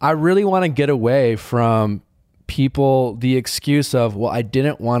I really want to get away from people, the excuse of, well, I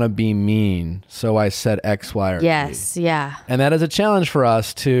didn't want to be mean, so I said X, Y, or Z. Yes, yeah. And that is a challenge for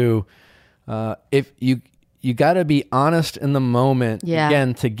us to, if you you got to be honest in the moment. Yeah.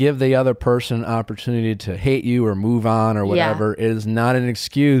 Again, to give the other person an opportunity to hate you or move on or whatever is not an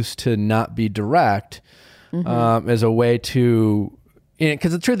excuse to not be direct. As a way to,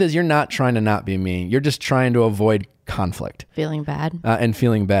 because the truth is, you're not trying to not be mean. You're just trying to avoid conflict, feeling bad, and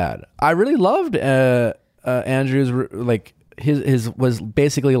feeling bad. I really loved Andrew's his was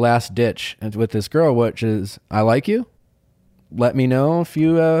basically last ditch with this girl, which is, I like you. Let me know if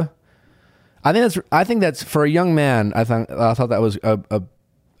you. I think that's for a young man. I thought that was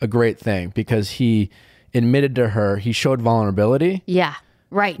a great thing, because he admitted to her, he showed vulnerability. Yeah.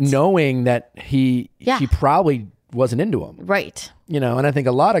 Right. Knowing that she probably wasn't into him. Right. And I think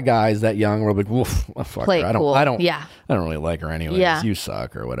a lot of guys that young were like, "Woof, fuck her. I don't really like her anyway. Yeah. You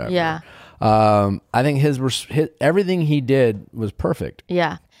suck," or whatever. Yeah. I think his everything he did was perfect.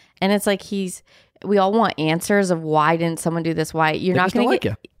 Yeah. And it's like we all want answers of why didn't someone do this? Why you're not going to like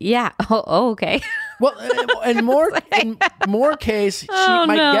you. Yeah. Oh, okay. Well, in more case,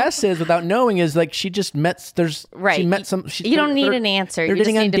 my guess is, without knowing, is like she just met. She met some. You don't need an answer. They're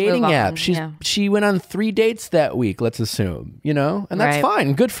dating on dating apps. On. She went on 3 dates that week. Let's assume, and that's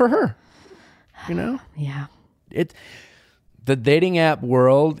fine. Good for her. Yeah. The dating app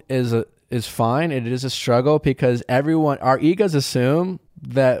world is fine. It is a struggle because our egos assume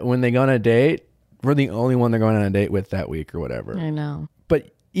that when they go on a date, we're the only one they're going on a date with that week or whatever. I know. But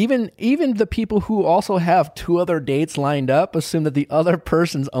even the people who also have 2 other dates lined up assume that the other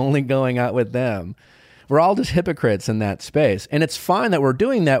person's only going out with them. We're all just hypocrites in that space. And it's fine that we're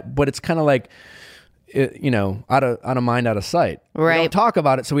doing that, but it's kind of like, out of mind, out of sight. Right. We don't talk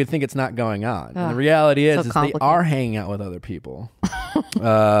about it, so we think it's not going on. And the reality is they are hanging out with other people.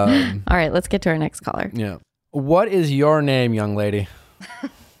 All right, let's get to our next caller. Yeah. What is your name, young lady?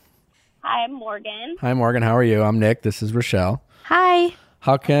 Hi, I'm Morgan. Hi, Morgan. How are you? I'm Nick. This is Rochelle. Hi.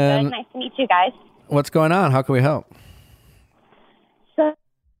 Good. Nice to meet you guys. What's going on? How can we help? So,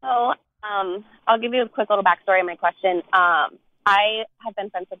 I'll give you a quick little backstory on my question. I have been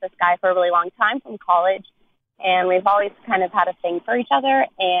friends with this guy for a really long time from college, and we've always kind of had a thing for each other.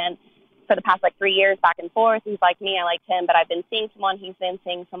 And for the past 3 years, back and forth, he's liked me, I liked him, but I've been seeing someone, he's been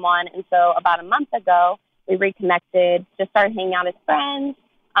seeing someone. And so about a month ago, we reconnected, just started hanging out as friends,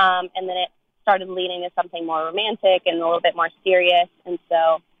 and then it started leading to something more romantic and a little bit more serious. And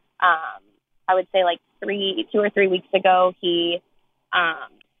so I would say 2 or 3 weeks ago, he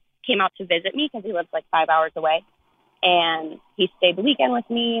came out to visit me because he lives 5 hours away. And he stayed the weekend with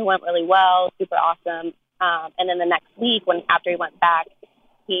me, went really well, super awesome. And then the next week, after he went back,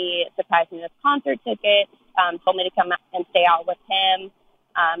 he surprised me with concert tickets, told me to come and stay out with him,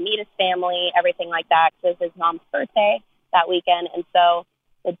 meet his family, everything like that. It was his mom's birthday that weekend. And so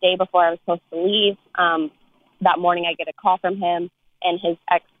the day before I was supposed to leave, that morning I get a call from him, and his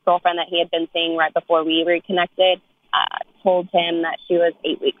ex-girlfriend that he had been seeing right before we reconnected told him that she was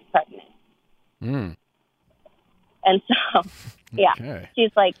 8 weeks pregnant. Mm. And so, yeah, okay.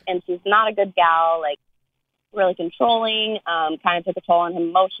 She's not a good gal, really controlling, kind of took a toll on him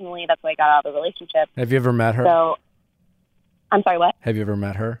emotionally. That's why I got out of the relationship. Have you ever met her? So, I'm sorry, what? Have you ever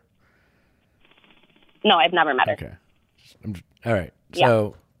met her? No, I've never met her. Okay. All right. Yeah.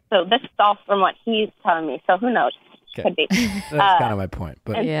 So this is all from what he's telling me. So who knows? Okay. Could be. That's kind of my point.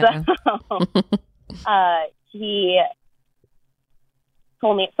 But yeah. So, he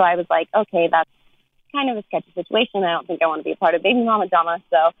told me, so I was like, okay, that's kind of a sketchy situation. I don't think I want to be a part of baby mama drama.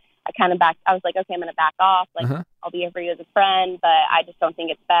 So I was like, okay, I'm going to back off. I'll be here for you as a friend, but I just don't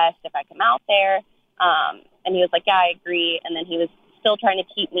think it's best if I come out there. And he was like, yeah, I agree. And then he was still trying to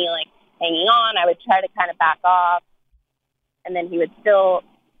keep me hanging on. I would try to kind of back off. And then he would still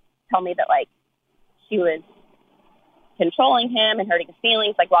tell me that she was controlling him and hurting his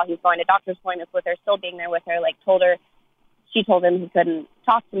feelings. While he was going to doctor's appointments with her, still being there with her, she told him he couldn't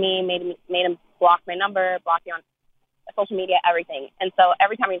talk to me, made him block my number, block me on social media, everything. And so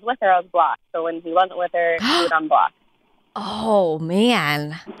every time he was with her, I was blocked. So when he wasn't with her, he would unblock. Oh,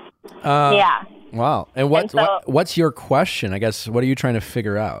 man. Yeah. Wow. And what's your question? I guess, what are you trying to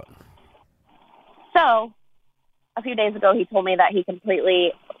figure out? So a few days ago, he told me that he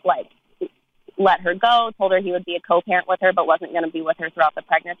completely let her go, told her he would be a co-parent with her, but wasn't going to be with her throughout the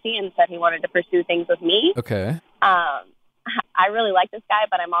pregnancy, and said he wanted to pursue things with me. Okay. I really like this guy,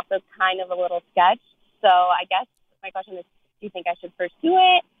 but I'm also kind of a little sketched. So I guess my question is, do you think I should pursue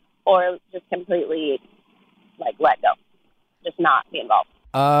it or just completely let go? Just not be involved?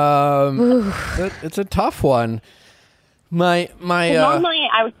 It's a tough one. Normally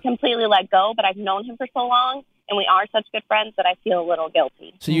I would completely let go, but I've known him for so long and we are such good friends that I feel a little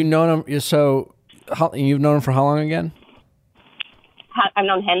guilty. So you've known him, you've known him for how long again? I've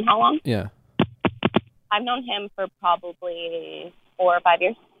known him how long? Yeah. I've known him for probably 4 or 5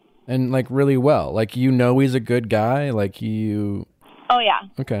 years. And like really well, like he's a good guy, like you. Oh yeah.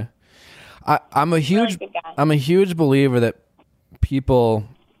 Okay. I'm a huge Really good guy. I'm a huge believer that people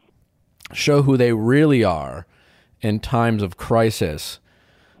show who they really are in times of crisis.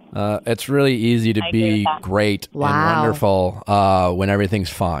 It's really easy to be great and wonderful when everything's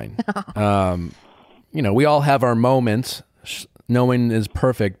fine. We all have our moments. No one is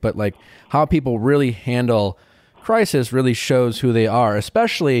perfect, but like how people really handle crisis really shows who they are,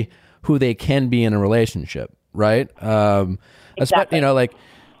 especially who they can be in a relationship, right? Exactly.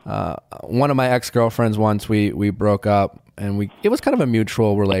 One of my ex-girlfriends once, we broke up, and it was kind of a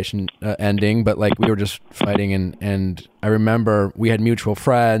mutual relation ending, but like we were just fighting, and I remember we had mutual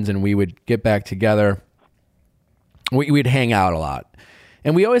friends, and we would get back together. We'd hang out a lot,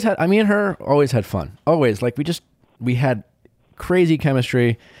 and me and her always had fun. Always, like we had crazy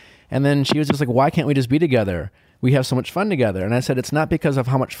chemistry, and then she was just like, "Why can't we just be together? We have so much fun together." And I said, "It's not because of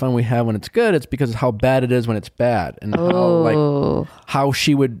how much fun we have when it's good. It's because of how bad it is when it's bad, and how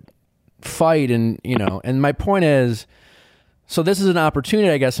she would fight, and And my point is, so this is an opportunity,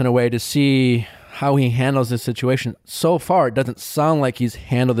 I guess, in a way, to see how he handles this situation. So far, it doesn't sound like he's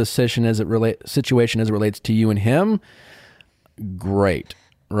handled this situation as it relates to you and him. Great,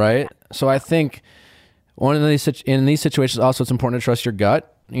 right? So I think in these situations, also, it's important to trust your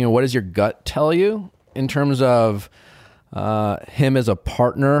gut. What does your gut tell you in terms of him as a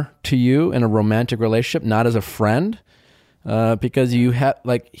partner to you in a romantic relationship, not as a friend? Because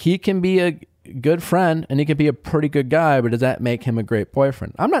he can be a good friend and he can be a pretty good guy, but does that make him a great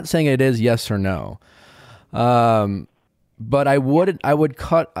boyfriend? I'm not saying it is yes or no. But I would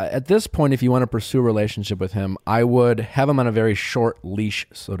cut at this point, if you want to pursue a relationship with him, I would have him on a very short leash,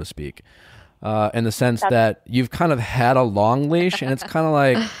 so to speak, in the sense that you've kind of had a long leash, and it's kind of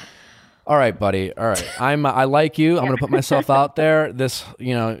like, all right, buddy. All right. I like you. I'm going to put myself out there.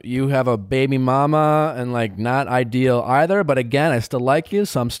 You have a baby mama, and like not ideal either, but again, I still like you,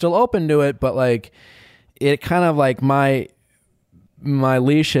 so I'm still open to it. But like, it kind of like my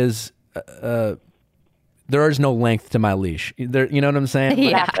leash is, there is no length to my leash. There, you know what I'm saying?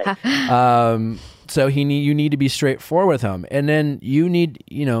 Yeah. So you need to be straightforward with him, and then you need,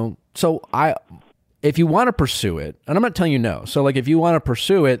 if you want to pursue it, and I'm not telling you no. So like, if you want to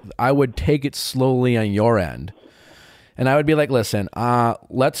pursue it, I would take it slowly on your end. And I would be like, listen,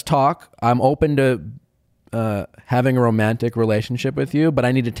 let's talk. I'm open to having a romantic relationship with you, but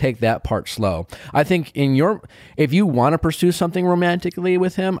I need to take that part slow. I think if you want to pursue something romantically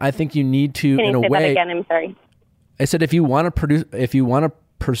with him, I think you need to, Can in you a say way. that again? I'm sorry. I said, if you want to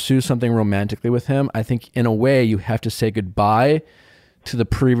pursue something romantically with him, I think in a way you have to say goodbye to the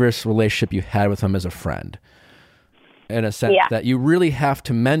previous relationship you had with him as a friend, in a sense that you really have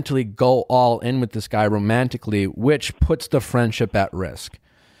to mentally go all in with this guy romantically, which puts the friendship at risk,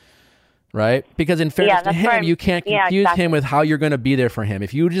 right? Because in fairness to him, you can't confuse him with how you're going to be there for him.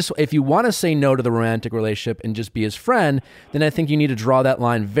 If you want to say no to the romantic relationship and just be his friend, then I think you need to draw that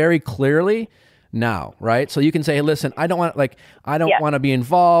line very clearly now, right? So you can say, hey, listen, I don't want to be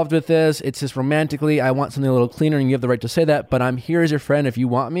involved with this. It's just romantically, I want something a little cleaner, and you have the right to say that, but I'm here as your friend if you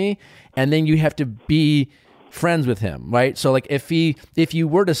want me. And then you have to be friends with him, right? So like, if you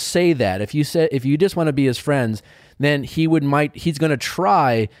were to say that, if you just want to be his friends, then he's going to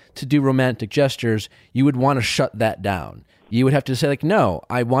try to do romantic gestures. You would want to shut that down. You would have to say like, no,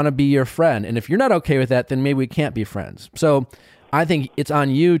 I want to be your friend. And if you're not okay with that, then maybe we can't be friends. So I think it's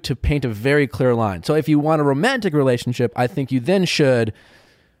on you to paint a very clear line. So if you want a romantic relationship, I think you then should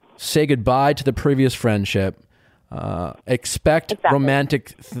say goodbye to the previous friendship, expect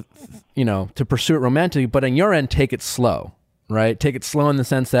romantic, to pursue it romantically, but on your end, take it slow, right? Take it slow in the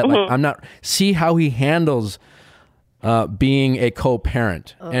sense that see how he handles being a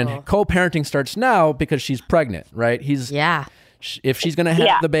co-parent. And co-parenting starts now because she's pregnant, right? If she's going to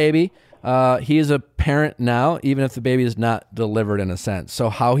have the baby, he is a parent now, even if the baby is not delivered in a sense. So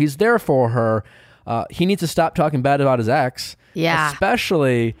how he's there for her, he needs to stop talking bad about his ex. Yeah.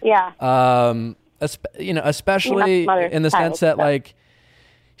 Especially, especially in the sense that like,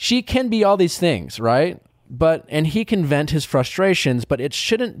 she can be all these things, right? And he can vent his frustrations, but it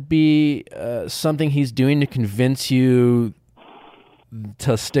shouldn't be something he's doing to convince you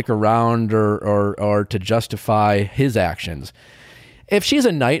to stick around or to justify his actions. If she's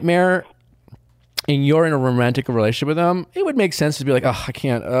a nightmare and you're in a romantic relationship with him, it would make sense to be like, oh, I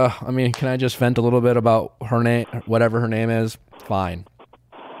can't, can I just vent a little bit about her name, whatever her name is? Fine.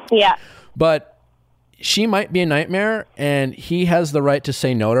 Yeah. But she might be a nightmare, and he has the right to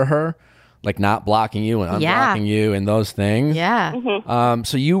say no to her. like not blocking you and unblocking you and those things. Yeah.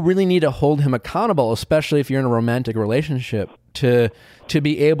 So you really need to hold him accountable, especially if you're in a romantic relationship, to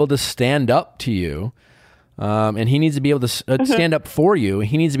be able to stand up to you. And he needs to be able to stand up for you.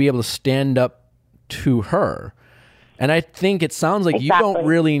 He needs to be able to stand up to her. And I think it sounds like you don't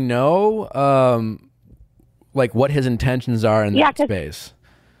really know like what his intentions are in that space.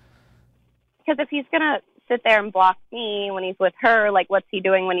 Because if he's going to sit there and block me when he's with her, like what's he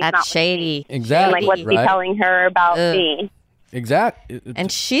doing when he's not shady. with me? Exactly. And like what's he telling her about me? Exactly.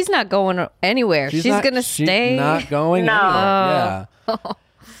 And she's not going anywhere. She's going to stay. She's not going anywhere. Yeah.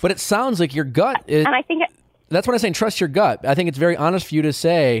 But it sounds like your gut is... And I think... That's what I'm saying. Trust your gut. I think it's very honest for you to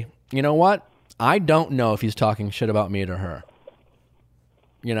say, you know what? I don't know if he's talking shit about me to her.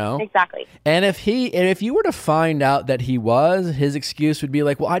 You know? Exactly. And if you were to find out that he was, his excuse would be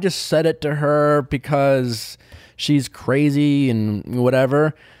like, well, I just said it to her because she's crazy and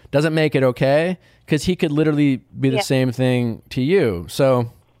whatever. Doesn't make it okay, because he could literally be the same thing to you.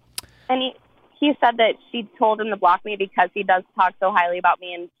 So, and he said that she told him to block me because he does talk so highly about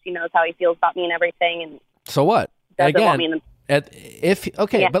me, and she knows how he feels about me and everything. And so what? Doesn't want me in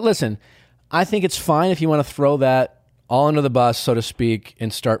the... But listen, I think it's fine if you want to throw that all under the bus, so to speak,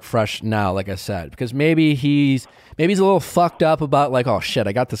 and start fresh now, like I said, because maybe he's a little fucked up about like, oh shit,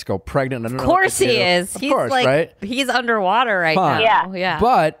 I got this girl pregnant. I don't know what to do. Of course he is. He's like, right? He's underwater right now. Yeah.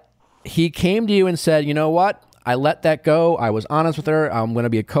 But he came to you and said, you know what? I let that go. I was honest with her. I'm going to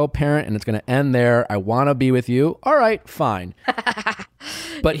be a co-parent and it's going to end there. I want to be with you. All right, fine.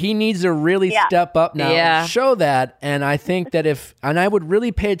 But he needs to really step up now and show that. And I think that I would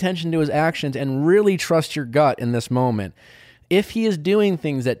really pay attention to his actions and really trust your gut in this moment. If he is doing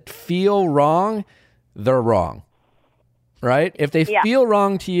things that feel wrong, they're wrong. Right? If they feel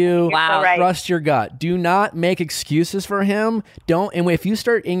wrong to you, trust your gut. Do not make excuses for him. And if you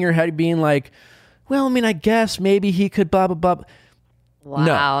start in your head being like, well, I mean, I guess maybe he could blah, blah, blah.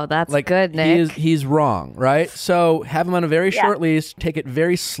 Wow, that's like, good, Nick. He's wrong, right? So have him on a very short leash. Take it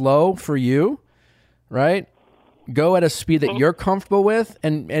very slow for you, right? Go at a speed that you're comfortable with,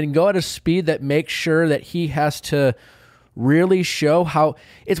 and go at a speed that makes sure that he has to really show how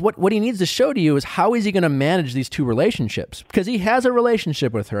it's what he needs to show to you is how is he going to manage these two relationships, because he has a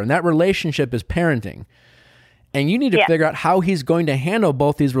relationship with her, and that relationship is parenting. And you need to figure out how he's going to handle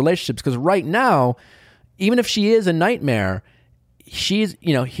both these relationships, because right now, even if she is a nightmare, she's,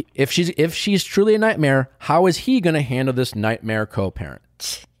 you know, if she's truly a nightmare, how is he going to handle this nightmare co-parent?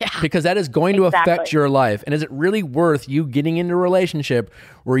 Yeah. Because that is going to affect your life. And is it really worth you getting into a relationship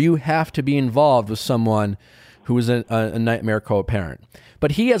where you have to be involved with someone who is a nightmare co-parent?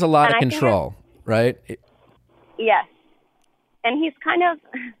 But he has a lot of control, right? Yes. And he's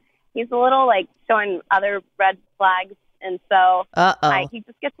a little like showing other red flags. And so he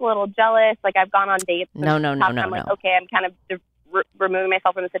just gets a little jealous. Like I've gone on dates. No. I'm like, okay, I'm kind of removing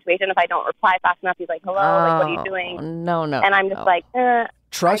myself from the situation. If I don't reply fast enough, he's like, hello, like, what are you doing? No. And I'm just like, I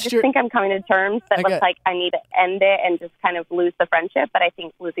think I'm coming to terms that looks like I need to end it and just kind of lose the friendship. But I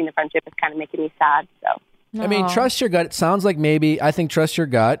think losing the friendship is kind of making me sad. So, I mean, trust your gut. It sounds like trust your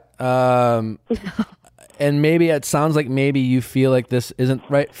gut. And maybe it sounds like maybe you feel like this isn't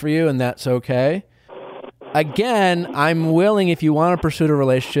right for you, and that's okay. Again, I'm willing, if you want to pursue a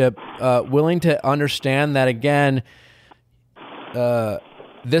relationship, willing to understand that, again,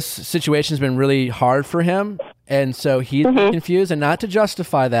 this situation's been really hard for him, and so he's confused, and not to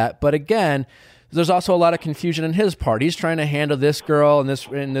justify that, but again, there's also a lot of confusion on his part. He's trying to handle this girl and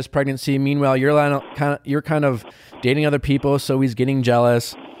this pregnancy. Meanwhile, you're kind of dating other people, so he's getting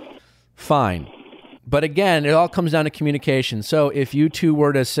jealous. Fine. But again, it all comes down to communication. So if you two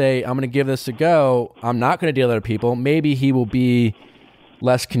were to say, I'm going to give this a go, I'm not going to deal with other people, maybe he will be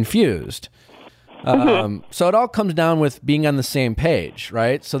less confused. So it all comes down with being on the same page,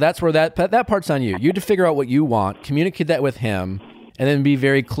 right? So that's where that part's on you. You have to figure out what you want, communicate that with him, and then be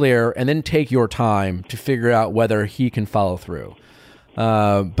very clear, and then take your time to figure out whether he can follow through.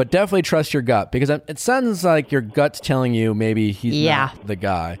 But definitely trust your gut, because it sounds like your gut's telling you maybe he's not the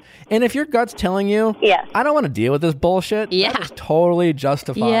guy. And if your gut's telling you, I don't want to deal with this bullshit, that is totally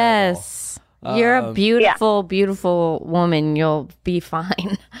justifiable. Yes. You're a beautiful, beautiful woman. You'll be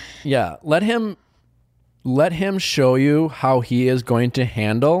fine. Yeah. Let him show you how he is going to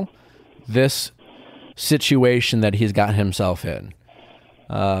handle this situation that he's got himself in.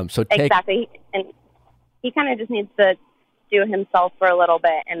 Exactly. And he kind of just needs to do himself for a little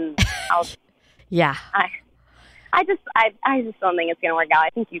bit, and I'll. I just don't think it's gonna work out. I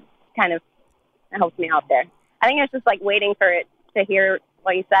think you kind of helped me out there. I think it's just like waiting for it to hear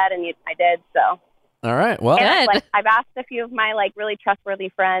what you said, and I did. So. All right. Well, I've asked a few of my like really trustworthy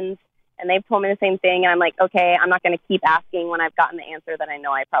friends and they've told me the same thing. And I'm like, okay, I'm not going to keep asking when I've gotten the answer that I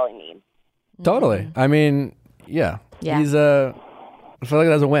know I probably need. Totally. I mean, yeah. Yeah. I feel like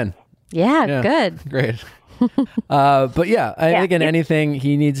that's a win. Yeah. Good. Great. But yeah, I think in anything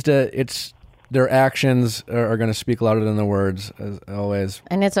he needs to, their actions are going to speak louder than the words, as always.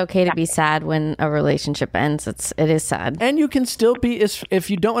 And it's okay to be sad when a relationship ends. It is sad. And you can still be, if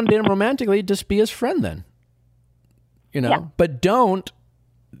you don't want to date him romantically, just be his friend then. You know? Yeah. But don't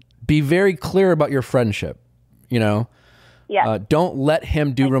be very clear about your friendship, you know? Yeah. Don't let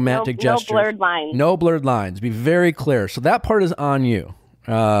him do romantic gestures. No blurred lines. No blurred lines. Be very clear. So that part is on you.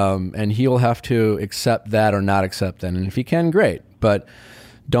 And he will have to accept that or not accept that. And if he can, great. But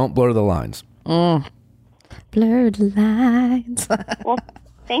don't blur the lines. Blurred lines. Well,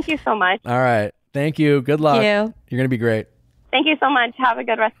 thank you so much. All right. Thank you. Good luck. Thank you. You're going to be great. Thank you so much. Have a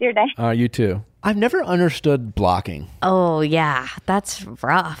good rest of your day. You too. I've never understood blocking. Oh, yeah. That's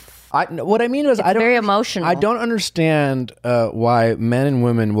rough. What I mean is, I don't. Very emotional. I don't understand why men and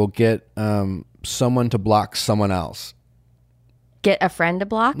women will get someone to block someone else. Get a friend to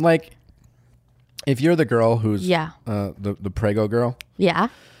block? Like, if you're the girl who's the prego girl, Yeah.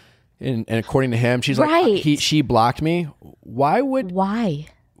 and according to him, she's Right. like, she blocked me. Why?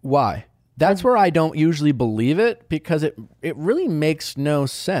 That's where I don't usually believe it, because it really makes no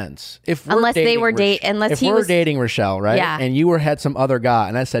sense. Unless he was dating Rochelle, right? Yeah. And you had some other guy,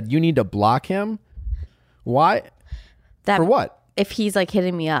 and I said you need to block him. Why? For what? If he's like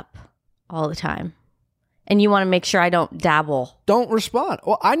hitting me up all the time, and you want to make sure I don't dabble, don't respond.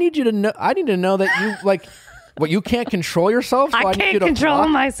 Well, I need you to know. I need to know that you like. What, you can't control yourself? So I can't control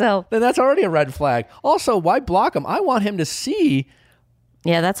myself. Then that's already a red flag. Also, why block him? I want him to see.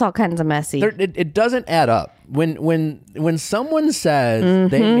 Yeah, that's all kinds of messy. It doesn't add up. When someone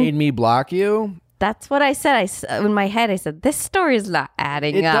says they made me block you, that's what I said. In my head, I said, this story is not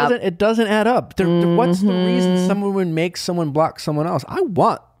adding up. It doesn't add up. What's the reason someone would make someone block someone else?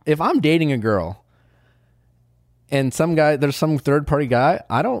 If I'm dating a girl and there's some third party guy,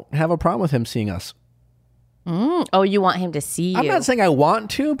 I don't have a problem with him seeing us. Oh, you want him to see you? I'm not saying I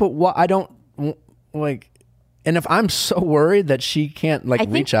want to, but I don't like. And if I'm so worried that she can't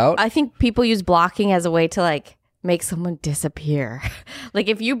reach out, I think people use blocking as a way to make someone disappear. Like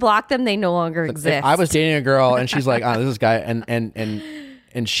if you block them, they no longer exist. If I was dating a girl and she's like, this is guy,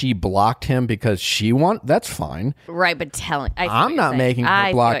 and she blocked him because that's fine. Right, but I'm not making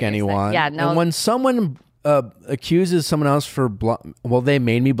her block anyone. Yeah, no. And when someone accuses someone else they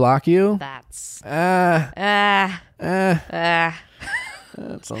made me block you. That's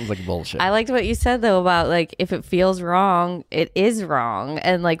that sounds like bullshit. I liked what you said though about if it feels wrong, it is wrong,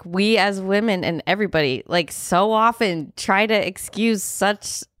 and we as women and everybody so often try to excuse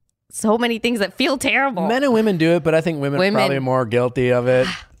so many things that feel terrible. Men and women do it, but I think women are probably more guilty of it.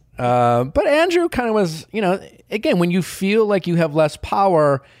 But Andrew kind of was, again, when you feel like you have less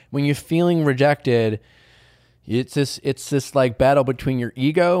power, when you're feeling rejected, it's this battle between your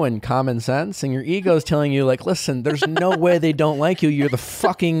ego and common sense, and your ego is telling you listen, there's no way they don't like you. You're the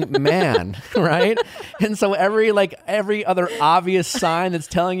fucking man, right? And so every other obvious sign that's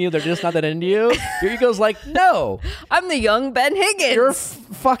telling you they're just not that into you, your ego's no, I'm the young Ben Higgins. you're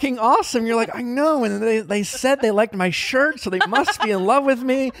fucking awesome. You're I know, and they said they liked my shirt, so they must be in love with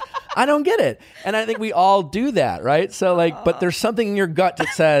me. I don't get it, and I think we all do that, right? So but there's something in your gut that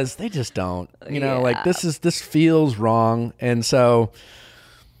says they just don't. This feels wrong, and so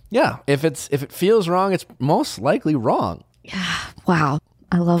yeah, if it feels wrong, it's most likely wrong. Yeah. Wow,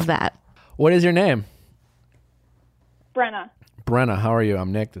 I love that. What is your name? Brenna, how are you?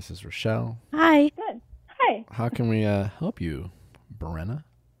 I'm Nick. This is Rochelle. Hi. Good. Hi. How can we help you, Brenna?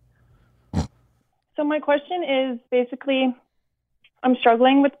 So my question is basically, I'm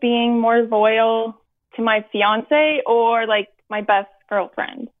struggling with being more loyal to my fiance or my best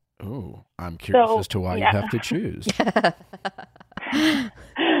girlfriend. Oh, I'm curious as to why you have to choose.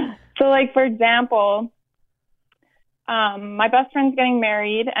 So for example, my best friend's getting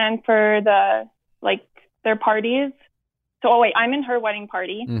married, and for their parties. So, I'm in her wedding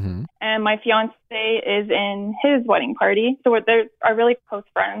party, and my fiance is in his wedding party. So they're really close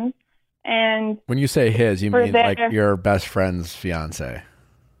friends. And when you say his, you mean your best friend's fiance?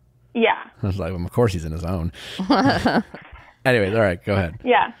 Yeah. I was of course he's in his own. Anyways, all right, go ahead.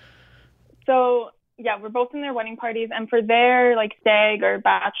 Yeah. So, we're both in their wedding parties, and for their stag or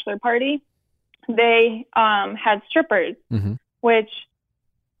bachelor party, they had strippers, which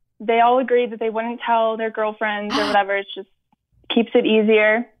they all agreed that they wouldn't tell their girlfriends or whatever. It just keeps it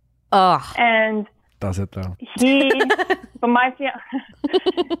easier. Oh. And does it though? but my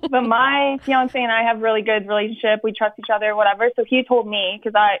fiance and I have a really good relationship. We trust each other, whatever. So he told me,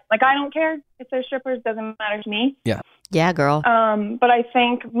 because I don't care if they're strippers, doesn't matter to me. Yeah, girl. But I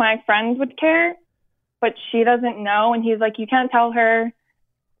think my friends would care, but she doesn't know. And he's like, you can't tell her.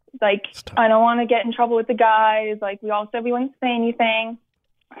 Like, I don't want to get in trouble with the guys. Like, we all said we wouldn't say anything.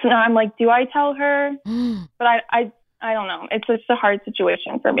 So now I'm like, do I tell her? But I don't know. It's just a hard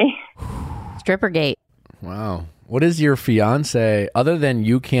situation for me. Strippergate. Wow. What is your fiance, other than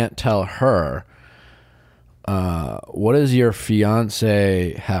you can't tell her, what does your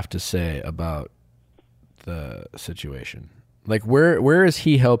fiance have to say about the situation? Like, where is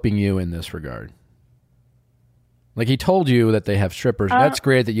he helping you in this regard? Like, he told you that they have strippers. That's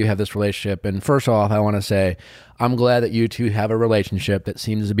great that you have this relationship. And first off, I want to say, I'm glad that you two have a relationship that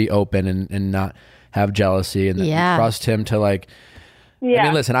seems to be open and not have jealousy, and that you trust him to, like, I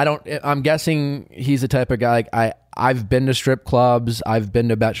mean, listen, I'm guessing he's the type of guy, like, I've been to strip clubs. I've been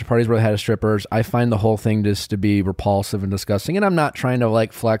to bachelor parties where they had strippers. I find the whole thing just to be repulsive and disgusting. And I'm not trying to,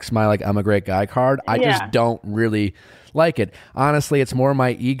 like, flex my, like, I'm a great guy card. I just don't really like it. Honestly, it's more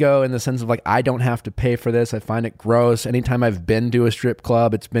my ego in the sense of, like, I don't have to pay for this. I find it gross. Anytime I've been to a strip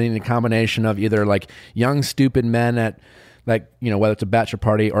club, it's been a combination of either, like, young, stupid men at, like, you know, whether it's a bachelor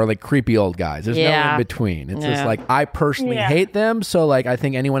party or, like, creepy old guys. There's no in between. It's just, like, I personally hate them. So, like, I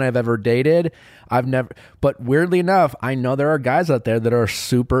think anyone I've ever dated, I've never, but weirdly enough, I know there are guys out there that are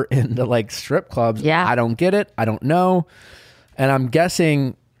super into, like, strip clubs. I don't get it. I don't know. And I'm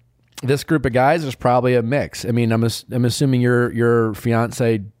guessing this group of guys is probably a mix. I mean, I'm assuming your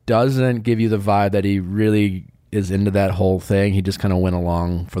fiance doesn't give you the vibe that he really is into that whole thing. He just kind of went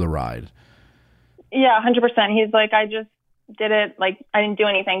along for the ride. Yeah, 100%. He's like, I just did it. Like, I didn't do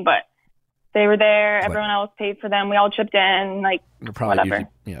anything, but they were there. It's everyone else paid for them. We all chipped in. Like, whatever.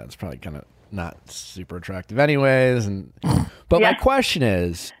 It's probably kind of not super attractive anyways. But my question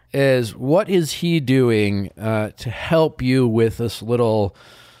is what is he doing to help you with this little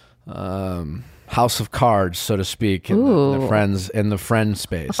house of cards, so to speak, in the friend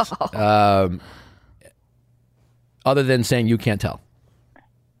space, other than saying you can't tell?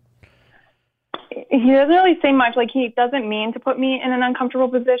 He doesn't really say much. Like, he doesn't mean to put me in an uncomfortable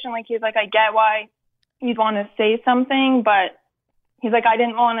position. Like, he's like, I get why you'd want to say something, but he's like, I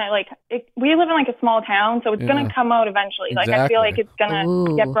didn't want to, like, we live in, like, a small town, so it's going to come out eventually. Exactly. Like, I feel like it's going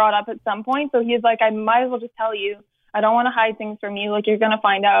to get brought up at some point. So he's like, I might as well just tell you. I don't want to hide things from you. Like, you're going to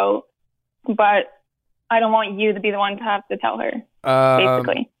find out, but I don't want you to be the one to have to tell her,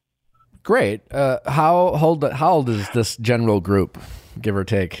 basically. Great. How old is this general group, give or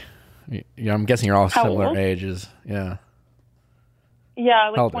take? I'm guessing you're all similar ages. Yeah. Yeah,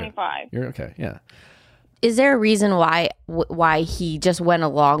 like 25. You're okay. Yeah. Is there a reason why he just went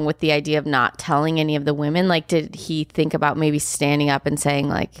along with the idea of not telling any of the women? Like, did he think about maybe standing up and saying,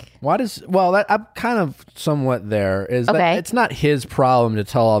 like, I'm kind of somewhat there. That it's not his problem to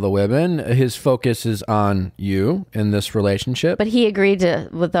tell all the women. His focus is on you in this relationship. But he agreed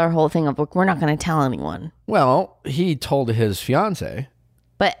with our whole thing of, look, we're not going to tell anyone. Well, he told his fiance.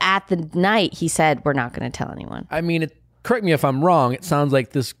 But at the night, he said, we're not going to tell anyone. I mean, correct me if I'm wrong. It sounds like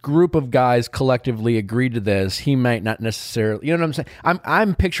this group of guys collectively agreed to this. He might not necessarily, you know what I'm saying?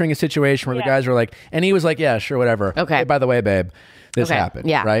 I'm picturing a situation where the guys are like, and he was like, yeah, sure, whatever. Okay. Hey, by the way, babe, this happened.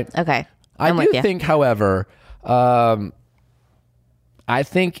 Yeah. Right? Okay. I do think, however, I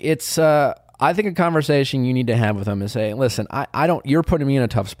think a conversation you need to have with him is say, listen, I don't, you're putting me in a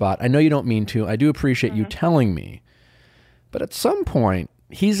tough spot. I know you don't mean to. I do appreciate you telling me. But at some point,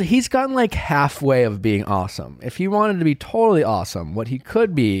 he's gotten like halfway of being awesome. If he wanted to be totally awesome, what he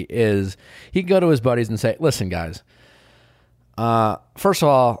could be is he could go to his buddies and say, listen, guys, first of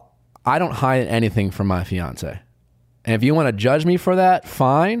all, I don't hide anything from my fiance. And if you want to judge me for that,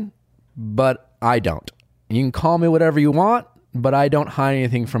 fine, but I don't. You can call me whatever you want, but I don't hide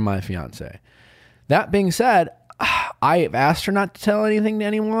anything from my fiance. That being said, I've asked her not to tell anything to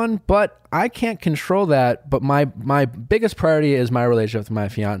anyone, but I can't control that. But my biggest priority is my relationship with my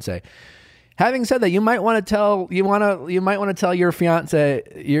fiance. Having said that, you might want to tell your fiance,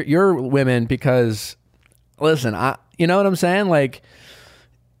 your women, because listen, you know what I'm saying? Like,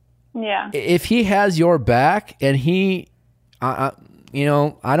 yeah, if he has your back and he, I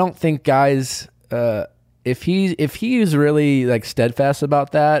don't think guys, if he's really like steadfast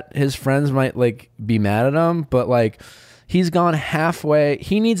about that, his friends might like be mad at him, but like he's gone halfway.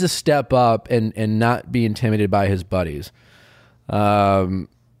 He needs to step up and not be intimidated by his buddies. And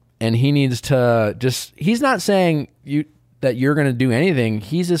he needs to he's not saying that you're going to do anything.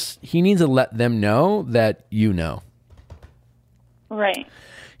 He needs to let them know that you know. Right.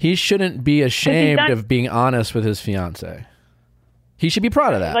 He shouldn't be ashamed of being honest with his fiance. He should be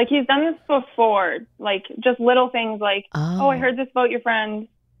proud of that. Like, he's done this before. Like, just little things like, oh, I heard this about your friend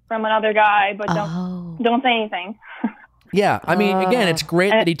from another guy, but don't say anything. Yeah, I mean, again, it's great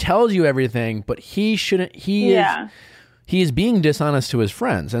that he tells you everything, but he shouldn't. He is being dishonest to his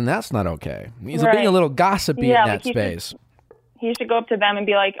friends, and that's not okay. He's being a little gossipy in that space. He should go up to them and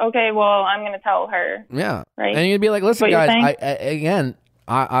be like, okay, well, I'm going to tell her. Yeah. Right. And you'd be like, listen, guys,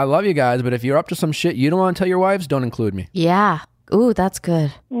 I love you guys, but if you're up to some shit you don't want to tell your wives, don't include me. Yeah. Ooh, that's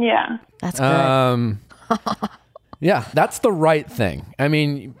good. Yeah. That's good. Yeah, that's the right thing. I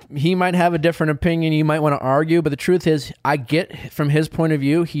mean, he might have a different opinion. You might want to argue, but the truth is, I get from his point of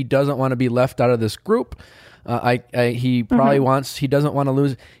view, he doesn't want to be left out of this group. He probably he doesn't want to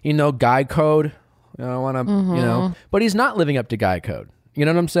lose, guy code. I don't want to, but he's not living up to guy code. You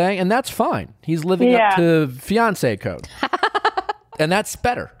know what I'm saying? And that's fine. He's living up to fiance code. And that's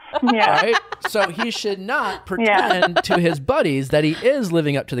better. Yeah. Right? So he should not pretend to his buddies that he is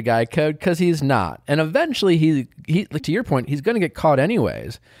living up to the guy code, because he's not. And eventually he to your point, he's going to get caught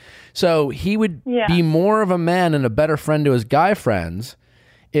anyways. So he would be more of a man and a better friend to his guy friends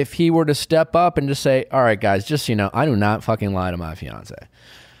if he were to step up and just say, all right, guys, just so you know, I do not fucking lie to my fiance.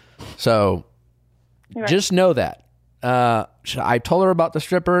 So just know that. I told her about the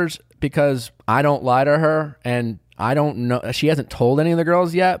strippers because I don't lie to her, and I don't know. She hasn't told any of the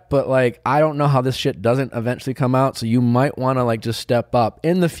girls yet, but like, I don't know how this shit doesn't eventually come out. So you might want to like just step up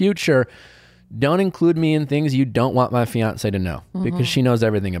in the future. Don't include me in things you don't want my fiance to know, because she knows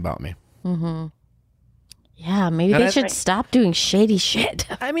everything about me. Yeah, maybe they should stop doing shady shit.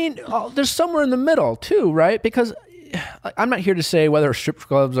 I mean, there's somewhere in the middle too, right? Because I'm not here to say whether strip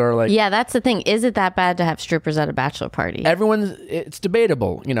clubs are like... Yeah, that's the thing. Is it that bad to have strippers at a bachelor party? It's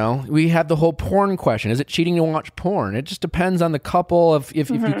debatable, We have the whole porn question. Is it cheating to watch porn? It just depends on the couple. If you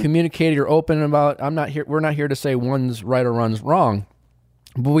communicate, you're open about... We're not here to say one's right or one's wrong.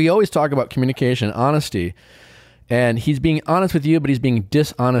 But we always talk about communication, honesty. And he's being honest with you, but he's being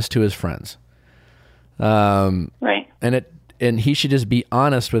dishonest to his friends. Right. And he should just be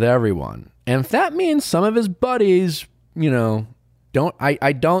honest with everyone. And if that means some of his buddies,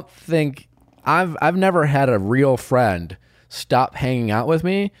 I don't think I've never had a real friend stop hanging out with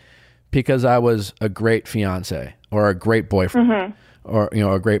me because I was a great fiance or a great boyfriend or,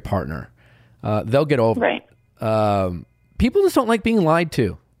 a great partner. They'll get over it. People just don't like being lied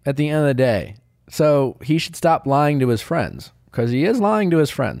to at the end of the day. So he should stop lying to his friends, because he is lying to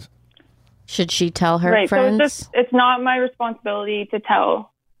his friends. Should she tell her friends? So it's not my responsibility to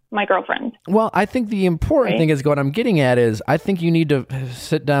tell my girlfriend. Well, I think the important thing is what I'm getting at is I think you need to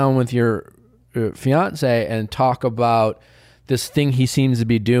sit down with your fiance and talk about this thing he seems to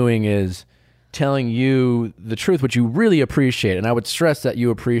be doing is telling you the truth, which you really appreciate. And I would stress that you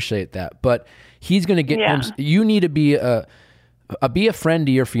appreciate that. But he's going to get him. You need to be a friend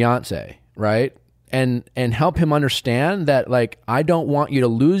to your fiance, right? And help him understand that, like, I don't want you to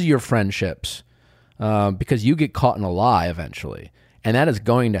lose your friendships because you get caught in a lie eventually. And that is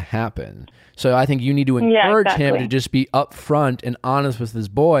going to happen. So I think you need to encourage him to just be upfront and honest with his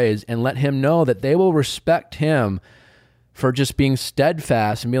boys and let him know that they will respect him for just being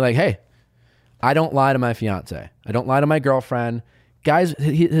steadfast and be like, hey, I don't lie to my fiance. I don't lie to my girlfriend. Guys,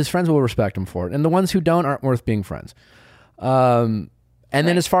 his friends will respect him for it. And the ones who don't aren't worth being friends. And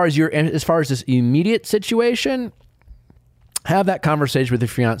then as far as this immediate situation, have that conversation with your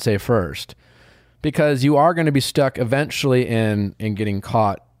fiance first. Because you are going to be stuck eventually in getting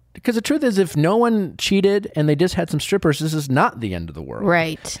caught. Because the truth is, if no one cheated and they just had some strippers, this is not the end of the world.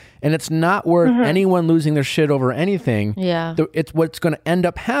 Right. And it's not worth anyone losing their shit over anything. Yeah. It's what's going to end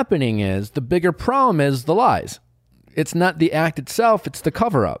up happening is the bigger problem is the lies. It's not the act itself, it's the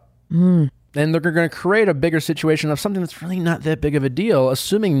cover-up. And they're going to create a bigger situation of something that's really not that big of a deal,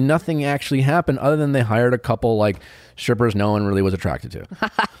 assuming nothing actually happened other than they hired a couple like strippers no one really was attracted to.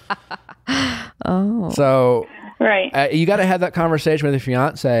 So you got to have that conversation with your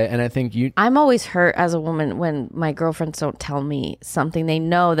fiance, and I think I'm always hurt as a woman when my girlfriends don't tell me something they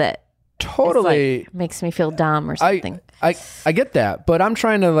know that totally makes me feel dumb or something. I get that, but I'm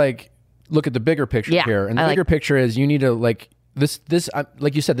trying to look at the bigger picture here, and the bigger picture is you need to this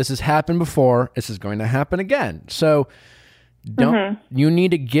like you said, this has happened before. This is going to happen again. So you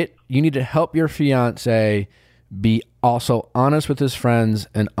need to help your fiance be also honest with his friends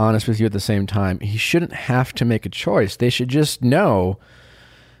and honest with you at the same time. He shouldn't have to make a choice. They should just know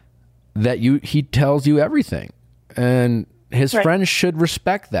that he tells you everything, and his friends should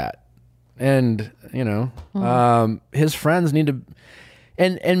respect that. And his friends need to,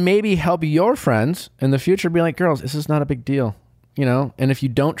 and maybe help your friends in the future be like, girls, this is not a big deal, and if you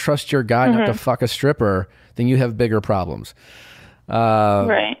don't trust your guy not to fuck a stripper, then you have bigger problems.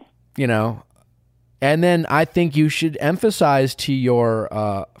 Right. You know, and then I think you should emphasize to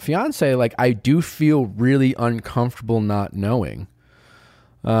your fiance, like, I do feel really uncomfortable not knowing.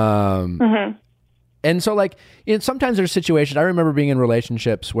 And so, like, sometimes there's situations. I remember being in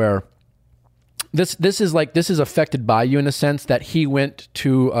relationships where this is affected by you in the sense that he went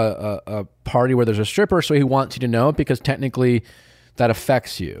to a party where there's a stripper, so he wants you to know because technically that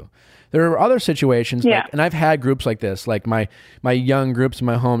affects you. There are other situations, like, and I've had groups like this, like my young groups in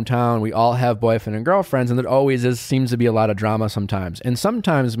my hometown. We all have boyfriend and girlfriends, and there always seems to be a lot of drama sometimes. And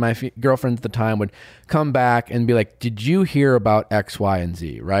sometimes my girlfriends at the time would come back and be like, "Did you hear about X, Y, and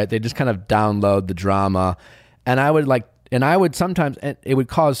Z?" Right? They just kind of download the drama, and I would sometimes, and it would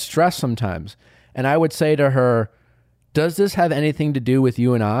cause stress sometimes. And I would say to her, "Does this have anything to do with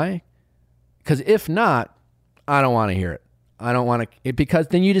you and I? Because if not, I don't want to hear it. I don't want to," because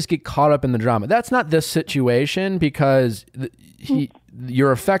then you just get caught up in the drama. That's not this situation because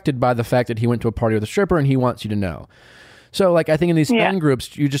you're affected by the fact that he went to a party with a stripper and he wants you to know. So, like, I think in these friend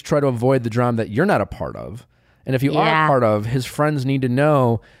groups, you just try to avoid the drama that you're not a part of. And if you are a part of, his friends need to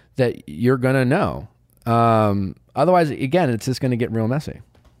know that you're going to know. Otherwise, again, it's just going to get real messy.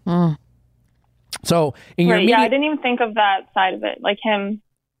 So, in your I didn't even think of that side of it, like him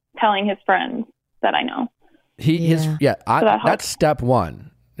telling his friends that I know. That's step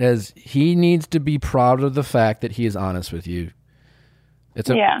one. Is he needs to be proud of the fact that he is honest with you. It's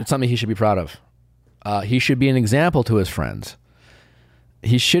something he should be proud of. He should be an example to his friends.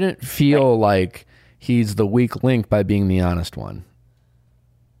 He shouldn't feel like he's the weak link by being the honest one.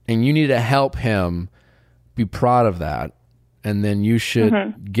 And you need to help him be proud of that. And then you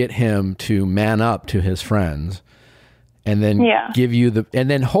should get him to man up to his friends, and then give you and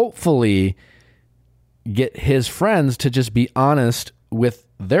then hopefully get his friends to just be honest with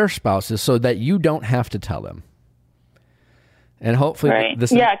their spouses so that you don't have to tell them. And hopefully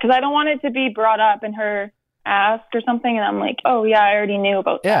because I don't want it to be brought up and her ask or something, and I'm like, oh yeah, I already knew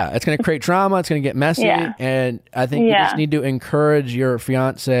about that. Yeah, it's going to create drama. It's going to get messy. And I think you just need to encourage your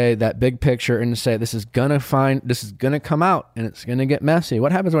fiance, that big picture, and say, this is going to come out and it's going to get messy.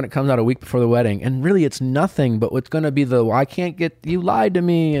 What happens when it comes out a week before the wedding? And really it's nothing, but what's going to be I can't get, you lied to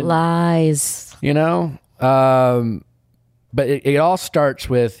me. And, lies. You know? But it all starts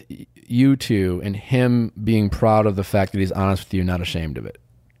with you two and him being proud of the fact that he's honest with you, not ashamed of it.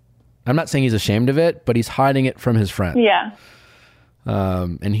 I'm not saying he's ashamed of it, but he's hiding it from his friend. Yeah.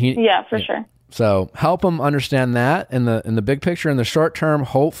 And he. Yeah, for sure. So help him understand that in the big picture. In the short term,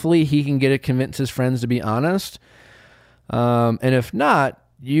 hopefully he can convince his friends to be honest. And if not,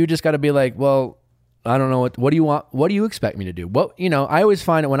 you just got to be like, well, I don't know what do you want? What do you expect me to do? I always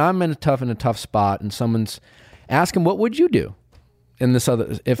find that when I'm in a tough spot and someone's asking, what would you do in this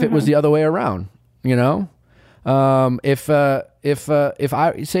other, if it was the other way around, you know? If I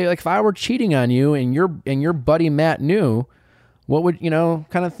say, like, if I were cheating on you and your buddy Matt knew, what would,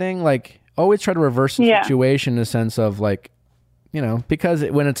 kind of thing, like, always try to reverse the situation in the sense of, like, because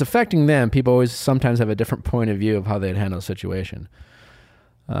when it's affecting them, people always sometimes have a different point of view of how they'd handle a situation.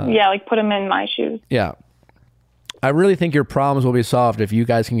 Like put them in my shoes. Yeah. I really think your problems will be solved if you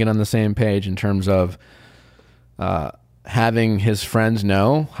guys can get on the same page in terms of, having his friends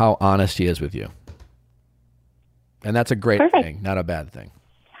know how honest he is with you. And that's a great thing, not a bad thing.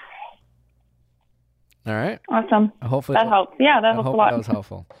 All right. Awesome. Hopefully that helps. Yeah, that helps a lot. That was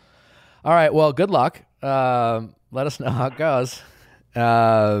helpful. All right. Well, good luck. Let us know how it goes.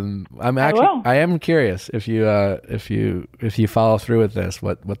 I am curious if you follow through with this,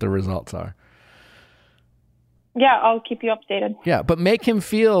 what the results are. Yeah, I'll keep you updated. Yeah, but make him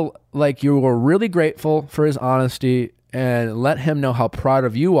feel like you were really grateful for his honesty, and let him know how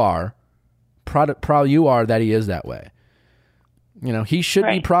proud you are that he is that way. He should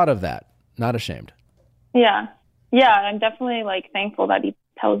be proud of that, not ashamed. Yeah. Yeah, I'm definitely thankful that he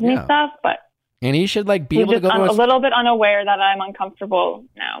tells me stuff, and he should be able to go to a little bit unaware that I'm uncomfortable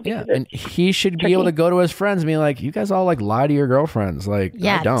now. Yeah, and he should be able to go to his friends and be like, you guys all lie to your girlfriends. I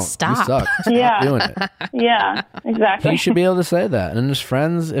don't. Stop. You suck. Stop doing it. Yeah, exactly. He should be able to say that. And his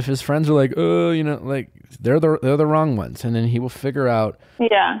friends, if his friends are like, oh, they're the wrong ones. And then he will figure out.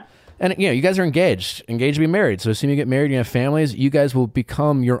 Yeah. And, you guys are engaged to be married. So as soon as you get married and you have families, you guys will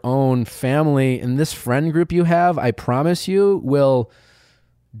become your own family. And this friend group you have, I promise you, will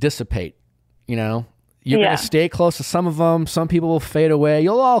dissipate. You're going to stay close to some of them. Some people will fade away.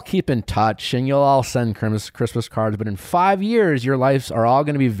 You'll all keep in touch and you'll all send Christmas cards. But in 5 years, your lives are all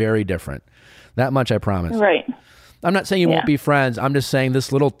going to be very different. That much I promise. Right. I'm not saying you won't be friends. I'm just saying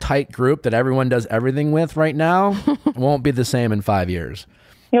this little tight group that everyone does everything with right now won't be the same in 5 years.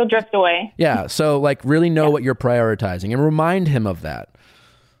 You'll drift away. Yeah. So like really know what you're prioritizing and remind him of that.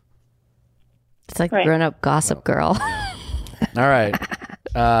 It's like grown up Gossip Girl. All right.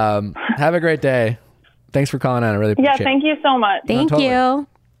 Have a great day. Thanks for calling in. I really appreciate it. Yeah, thank you so much. Thank totally. you.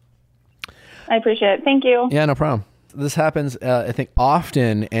 I appreciate it. Thank you. Yeah, no problem. This happens, I think,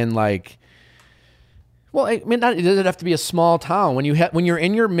 often in like, well, I mean, it doesn't have to be a small town. When you're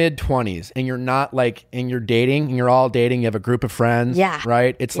in your mid-20s and you're not like, and you're dating, and you're all dating, you have a group of friends,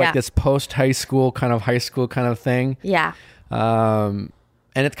 right? It's like this post-high school kind of thing. Yeah.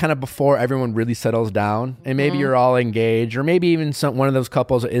 And it's kind of before everyone really settles down, and maybe you're all engaged, or maybe even one of those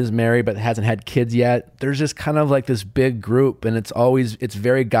couples is married but hasn't had kids yet. There's just kind of like this big group, and it's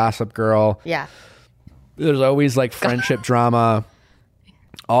very Gossip Girl. Yeah. There's always like friendship drama,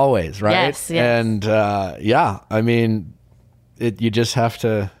 always, right? Yes. And I mean, you just have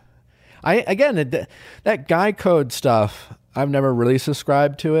to. That guy code stuff, I've never really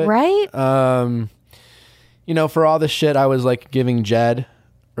subscribed to it, Right? For all the shit I was like giving Jed,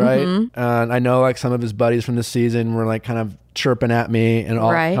 right? And I know like some of his buddies from the season were like kind of chirping at me, and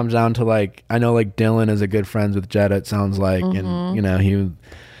all it comes down to like, I know like Dylan is a good friends with Jed, it sounds like, and he was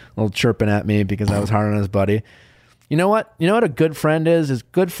a little chirping at me because I was hard on his buddy. You know what a good friend is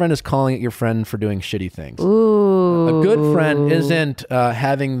good friend is calling at your friend for doing shitty things. Ooh. A good friend isn't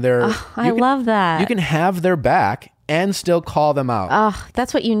having their I love that. You can have their back and still call them out. Oh,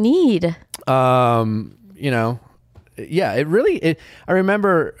 that's what you need. It really. I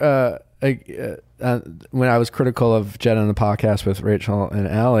remember when I was critical of Jed on the podcast with Rachel and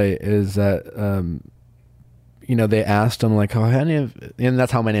Allie, is that they asked him like, and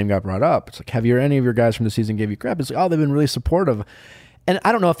that's how my name got brought up. It's like, have any of your guys from the season gave you crap? It's like, oh, they've been really supportive, and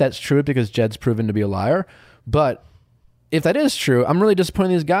I don't know if that's true because Jed's proven to be a liar, but if that is true, I'm really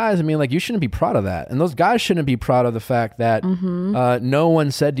disappointed in these guys. I mean, like, you shouldn't be proud of that. And those guys shouldn't be proud of the fact that no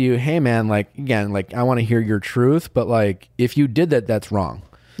one said to you, hey, man, like, again, like, I want to hear your truth. But, like, if you did that, that's wrong.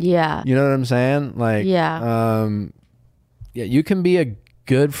 Yeah. You know what I'm saying? Like, you can be a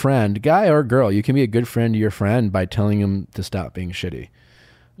good friend, guy or girl. You can be a good friend to your friend by telling him to stop being shitty.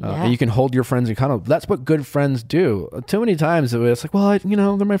 And you can hold your friends accountable. That's what good friends do. Too many times it's like, well,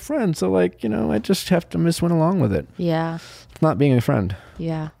 they're my friends, so like, I just have to went along with it. Yeah. It's not being a friend.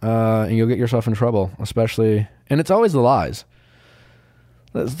 Yeah. And you'll get yourself in trouble, especially, and it's always the lies.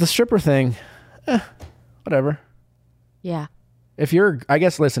 The stripper thing, whatever. Yeah. If you're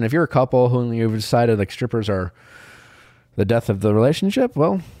a couple who you've decided like strippers are the death of the relationship,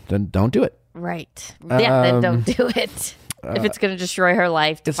 well, then don't do it. Right. Yeah, then don't do it. If it's going to destroy her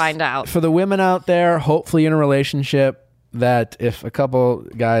life to find out. For the women out there, hopefully in a relationship, that if a couple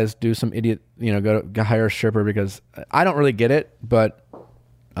guys do some idiot, go hire a stripper, because I don't really get it, but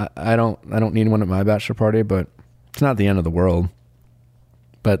I don't need one at my bachelor party, but it's not the end of the world.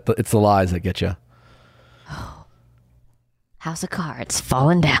 But it's the lies that get you. House of Cards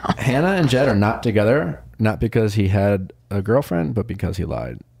falling down. Hannah and Jed are not together, not because he had a girlfriend, but because he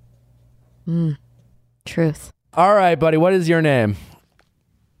lied. Truth. All right, buddy. What is your name?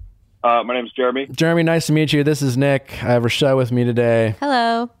 My name's Jeremy. Jeremy, nice to meet you. This is Nick. I have Rochelle with me today.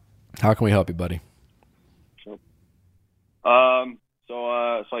 Hello. How can we help you, buddy? So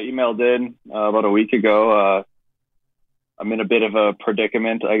I emailed in about a week ago. I'm in a bit of a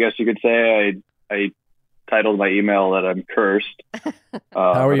predicament, I guess you could say. I titled my email that I'm cursed.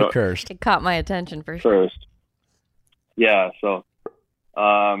 How are you cursed? It caught my attention for sure. Cursed. Yeah. So,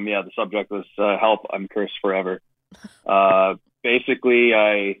 the subject was help. I'm cursed forever.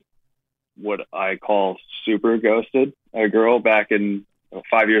 Basically, what I call super ghosted a girl back in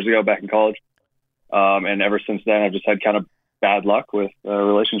 5 years ago, back in college. And ever since then, I've just had kind of bad luck with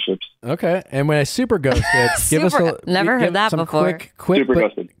relationships. Okay. And when I super ghosted, give us never heard that some before.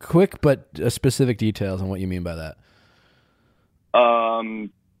 Quick but specific details on what you mean by that.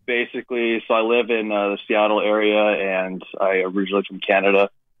 Basically, so I live in the Seattle area, and I originally from Canada.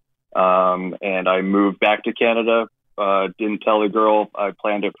 And I moved back to Canada. Didn't tell the girl. I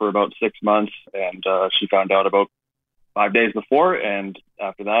planned it for about 6 months, and she found out about 5 days before, and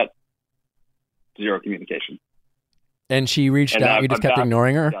after that, zero communication. And she reached out. You just kept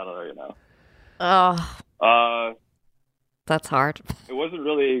ignoring her? Oh. That's hard. It wasn't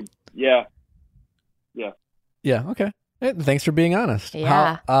really. Yeah. Yeah. Okay. Hey, thanks for being honest.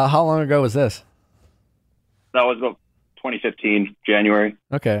 Yeah. How long ago was this? That was about 2015, January.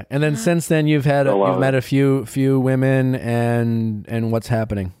 Okay. And then since then, you've met a few women, and what's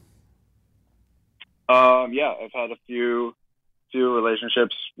happening? I've had a few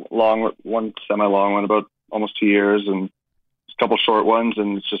relationships, long one, semi-long one, about almost 2 years, and a couple short ones,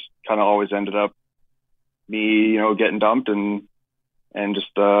 and it's just kind of always ended up me, getting dumped and and just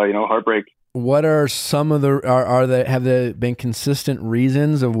heartbreak. What are some of the have there been consistent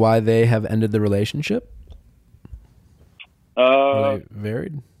reasons of why they have ended the relationship? Are they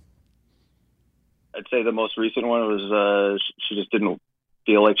varied? I'd say the most recent one was she just didn't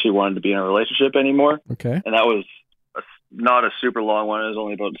feel like she wanted to be in a relationship anymore. Okay. And that was not a super long one. It was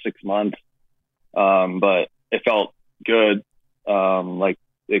only about 6 months. But it felt good. Like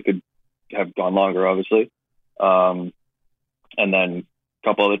it could have gone longer, obviously. And then a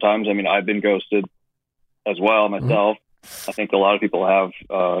couple other times, I mean, I've been ghosted as well myself. I think a lot of people have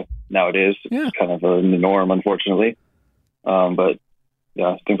nowadays. Yeah. It's kind of the norm, unfortunately. But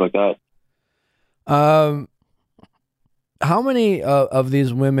yeah, things like that. How many of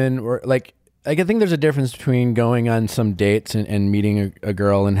these women were like, I think there's a difference between going on some dates and meeting a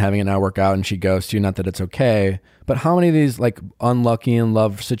girl and having it not work out and she ghosts you. Not that it's okay, but how many of these like unlucky in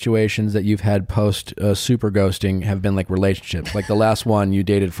love situations that you've had post super ghosting have been like relationships? Like the last one you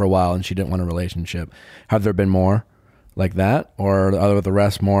dated for a while and she didn't want a relationship. Have there been more like that, or are the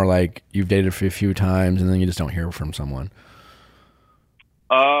rest more like you've dated for a few times and then you just don't hear from someone?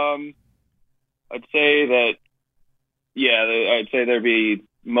 I'd say that, I'd say there'd be,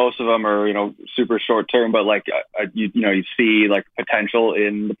 most of them are, super short term, but like, you see like potential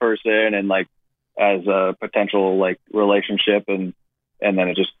in the person and like as a potential like relationship and then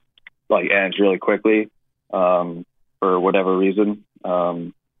it just like ends really quickly, for whatever reason.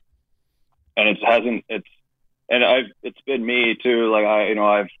 And it's been me too. Like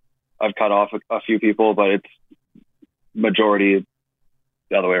I've cut off a few people, but it's majority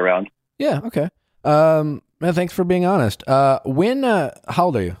the other way around. Yeah. Okay. Thanks for being honest. How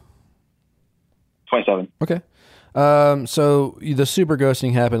old are you? 27. Okay. So the super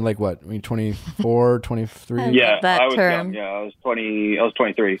ghosting happened like what? I mean, 24, 23? Yeah, that I was term. young. Yeah, I was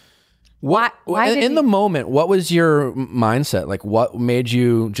 23. Why did in the moment, what was your mindset? Like what made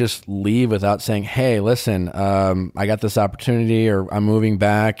you just leave without saying, "Hey, listen, I got this opportunity or I'm moving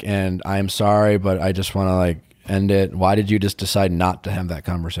back and I'm sorry, but I just want to like end it." Why did you just decide not to have that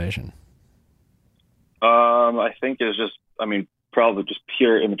conversation? I think it was just, probably just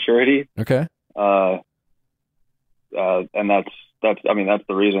pure immaturity. Okay. And that's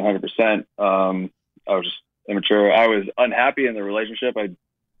the reason, 100%. I was just immature. I was unhappy in the relationship. I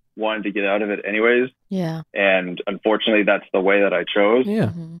wanted to get out of it anyways. Yeah. And unfortunately, that's the way that I chose.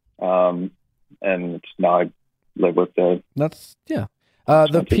 Yeah. And now I live with the... That's, yeah.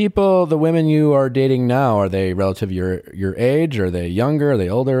 The women you are dating now, are they relative to your age? Are they younger? Are they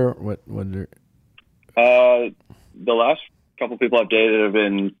older? What are... The last couple people I've dated have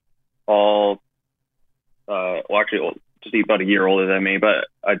been all, just about a year older than me, but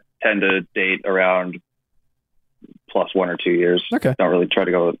I tend to date around plus 1 or 2 years. Okay. Don't really try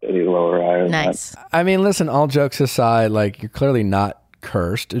to go any lower or higher. Nice. I mean, listen, all jokes aside, like you're clearly not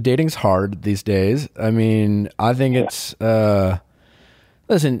cursed. Dating's hard these days. I mean, I think it's,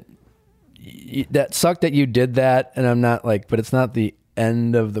 listen, that sucked that you did that. And I'm not like, but it's not the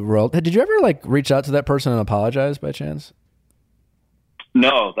end of the world. Did you ever like reach out to that person and apologize by chance?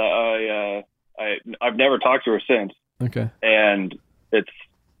 No, I've never talked to her since. Okay. And it's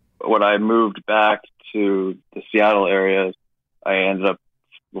when I moved back to the Seattle area, I ended up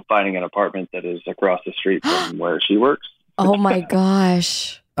finding an apartment that is across the street from where she works. Oh my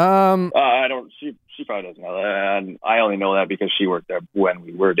gosh. I don't. She probably doesn't know that, and I only know that because she worked there when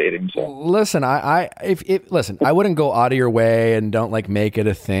we were dating. So listen, listen, I wouldn't go out of your way and don't like make it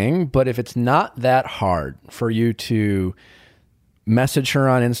a thing. But if it's not that hard for you to message her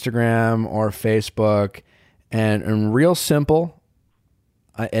on Instagram or Facebook, and real simple,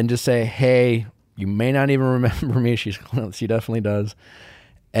 and just say, "Hey, you may not even remember me." She definitely does,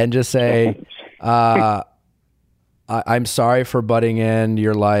 and just say, I'm sorry for butting in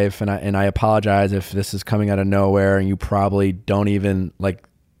your life, and I apologize if this is coming out of nowhere, and you probably don't even like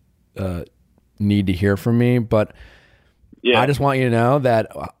need to hear from me. But I just want you to know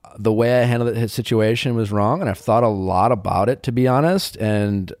that the way I handled his situation was wrong, and I've thought a lot about it, to be honest.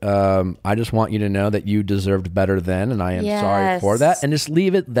 And I just want you to know that you deserved better then, and I am sorry for that. And just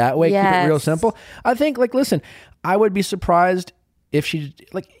leave it that way. Keep it real simple. I think, like, listen, I would be surprised if she,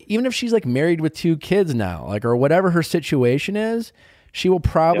 like, even if she's like married with 2 kids now, like, or whatever her situation is, she will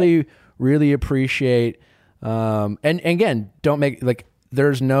probably really appreciate. And again, don't make like,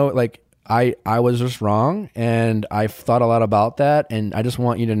 there's no, like, I was just wrong, and I've thought a lot about that, and I just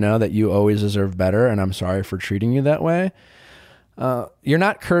want you to know that you always deserve better, and I'm sorry for treating you that way. You're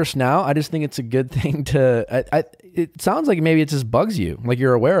not cursed now. I just think it's a good thing to, it sounds like maybe it just bugs you, like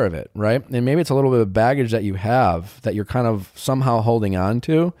you're aware of it, right? And maybe it's a little bit of baggage that you have that you're kind of somehow holding on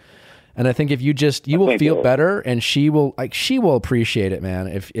to. And I think if you will feel better, and she will appreciate it, man.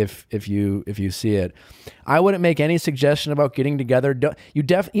 If you see it, I wouldn't make any suggestion about getting together.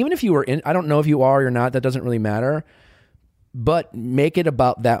 Even if you were in, I don't know if you are or not, that doesn't really matter, but make it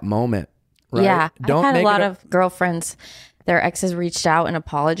about that moment. Right? Yeah. I've had a lot of girlfriends, their exes reached out and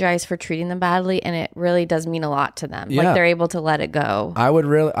apologized for treating them badly, and it really does mean a lot to them. Yeah. Like they're able to let it go. I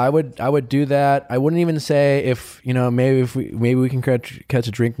would do that. I wouldn't even say maybe we can catch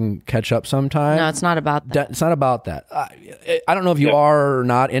a drink and catch up sometime. No, it's not about that. It's not about that. I don't know if you are or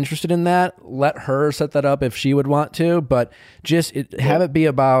not interested in that. Let her set that up if she would want to, but just have it be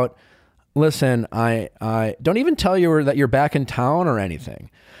about, listen, I don't even tell you that you're back in town or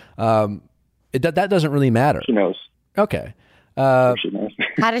anything. That doesn't really matter. She knows. Okay. She knows.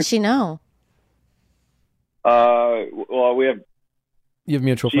 How does she know? Well, you have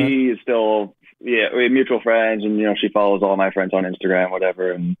mutual friends? She is still, we have mutual friends, and, she follows all my friends on Instagram,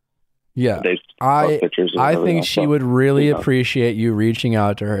 whatever. And they post pictures. I think she would really appreciate you reaching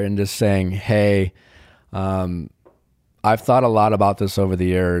out to her and just saying, hey, I've thought a lot about this over the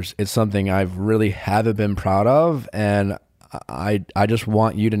years. It's something I've really haven't been proud of. And I just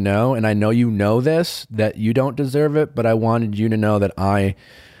want you to know, and I know you know this, that you don't deserve it, but I wanted you to know that I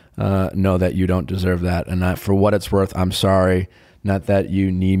know that you don't deserve that. And for what it's worth, I'm sorry. Not that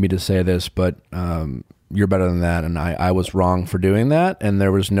you need me to say this, but you're better than that. And I was wrong for doing that. And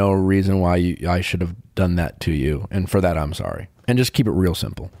there was no reason why I should have done that to you. And for that, I'm sorry. And just keep it real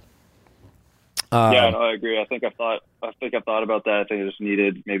simple. I agree. I think I've thought about that. I think I just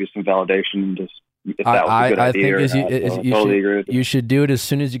needed maybe some validation. Just if that was a good idea. I think totally agree with you should do it as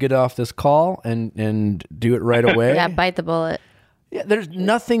soon as you get off this call and do it right away. Yeah, bite the bullet. Yeah, there's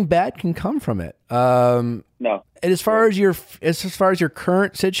nothing bad can come from it. No. And as far as your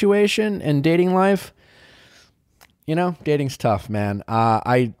current situation and dating life, dating's tough, man.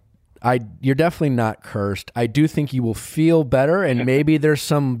 You're definitely not cursed. I do think you will feel better, and maybe there's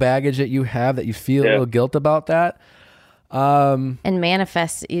some baggage that you have that you feel a little guilt about that. And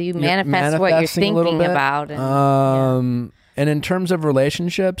manifest what you're thinking about. And in terms of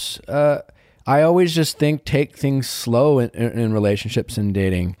relationships, I always just take things slow in relationships and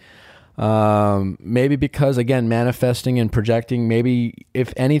dating. Maybe because, again, manifesting and projecting, maybe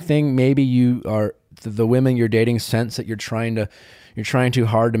if anything, maybe you are the women you're dating sense that you're trying too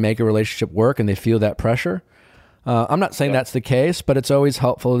hard to make a relationship work, and they feel that pressure. I'm not saying that's the case, but it's always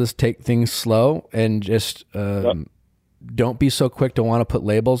helpful to just take things slow and just don't be so quick to want to put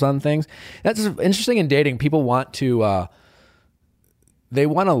labels on things. That's interesting in dating. People want to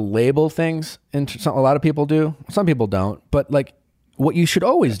label things, and a lot of people do. Some people don't. But like, what you should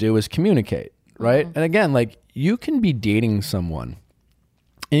always do is communicate, right? Mm-hmm. And again, like, you can be dating someone.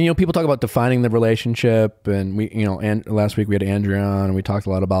 And, people talk about defining the relationship, and and last week we had Andrea on, and we talked a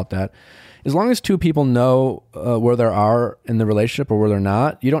lot about that. As long as two people know where they are in the relationship or where they're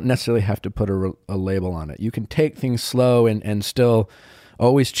not, you don't necessarily have to put a label on it. You can take things slow and still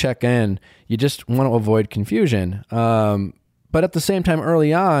always check in. You just want to avoid confusion. But at the same time,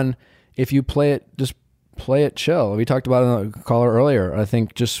 early on, if you play it chill. We talked about it in the caller earlier. I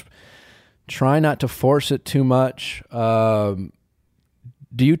think just try not to force it too much.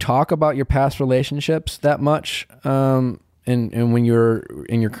 Do you talk about your past relationships that much? And when you're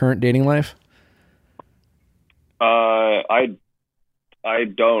in your current dating life? I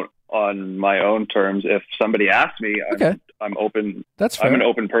don't on my own terms. If somebody asks me, I'm open. That's fair. I'm an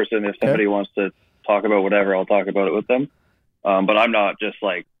open person. If somebody wants to talk about whatever, I'll talk about it with them. But I'm not just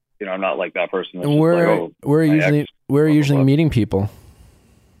like, I'm not like that person. And where are you usually meeting people?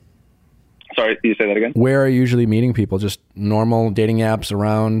 Sorry, can you say that again? Where are you usually meeting people? Just normal dating apps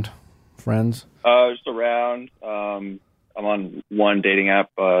around friends? Just around. I'm on one dating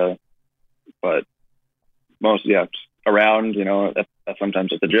app, but mostly, just around,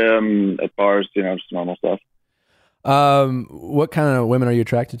 sometimes at the gym, at bars, just normal stuff. What kind of women are you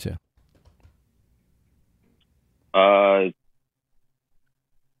attracted to?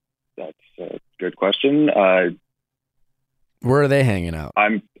 That's a good question. Where are they hanging out?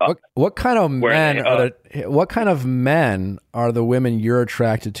 What kind of men what kind of men are the women you're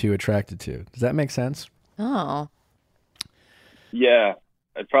attracted to? Does that make sense? Oh. Yeah,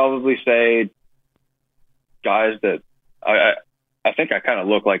 I'd probably say guys that I think I kind of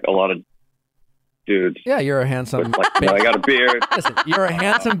look like a lot of dudes. Yeah, you're a handsome. Like, I got a beard. Listen, you're a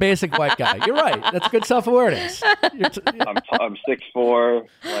handsome, basic white guy. You're right. That's good self-awareness. I'm 6'4",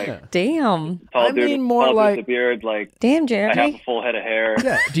 like Damn. tall I dude. mean more tall dude like with a beard. Like Damn, I Jeremy. have a full head of hair.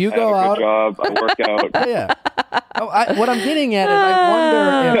 Yeah. Do you I go have a out? good job. I work out. Yeah. Oh, what I'm getting at is I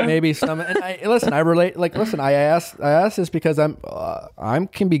wonder if maybe some. And I relate. Like, listen, I ask this because I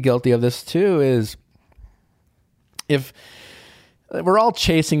can be guilty of this too. Is if we're all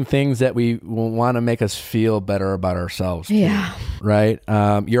chasing things that we want to make us feel better about ourselves. Too, Yeah. right.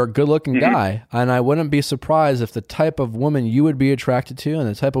 You're a good-looking guy, and I wouldn't be surprised if the type of woman you would be attracted to, and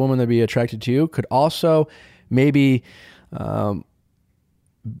the type of woman that would be attracted to you, could also maybe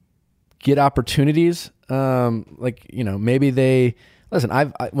get opportunities. Like, you know, maybe they listen.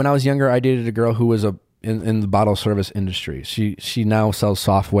 When I was younger, I dated a girl who was in the bottle service industry. She now sells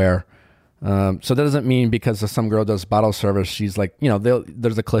software. So that doesn't mean because some girl does bottle service, she's like, you know,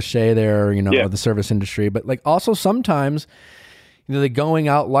 there's a cliche there, you know, of the service industry, but like also sometimes, you know, the going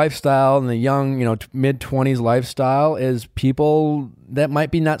out lifestyle and the young, you know, mid-20s lifestyle is people that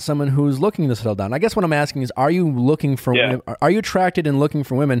might be not someone who's looking to settle down. I guess what I'm asking is, are you looking for, are you attracted and looking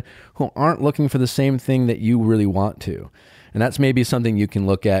for women who aren't looking for the same thing that you really want to? And that's maybe something you can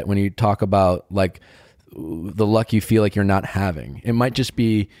look at when you talk about like the luck you feel like you're not having. It might just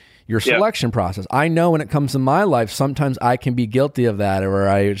be your selection process. I know when it comes to my life, sometimes I can be guilty of that, or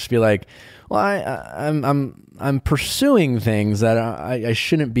I just feel like, well, I'm pursuing things that I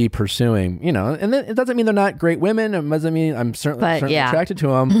shouldn't be pursuing, you know. And it doesn't mean they're not great women. It doesn't mean I'm certainly attracted to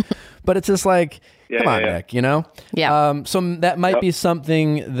them. But it's just like, come on, Nick, you know. Yeah. So that might be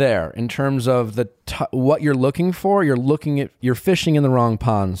something there in terms of what you're looking for. You're fishing in the wrong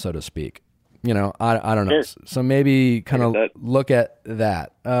pond, so to speak. You know, I don't know. Sure. So maybe kind of look at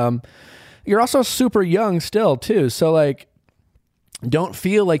that. You're also super young still too. So like, don't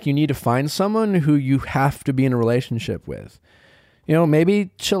feel like you need to find someone who you have to be in a relationship with. You know, maybe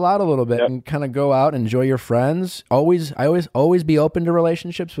chill out a little bit and kind of go out, enjoy your friends. Always be open to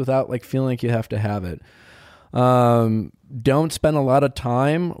relationships without like feeling like you have to have it. Don't spend a lot of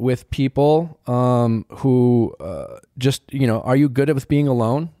time with people who just, you know, are you good with being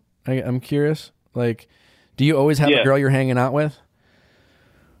alone? I'm curious. Like, do you always have a girl you're hanging out with?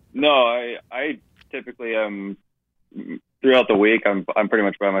 No, I typically throughout the week I'm pretty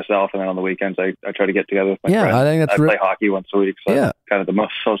much by myself, and then on the weekends I try to get together with my friends. I think that's play hockey once a week, so that's kind of the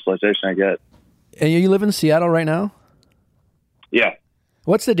most socialization I get. And you live in Seattle right now? Yeah.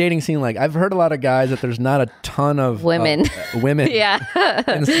 What's the dating scene like? I've heard a lot of guys that there's not a ton of women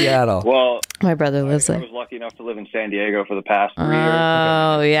in Seattle. Well, my brother lives there. I was lucky enough to live in San Diego for the past 3 years.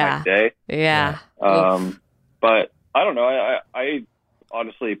 Oh, yeah. Yeah. But I don't know. I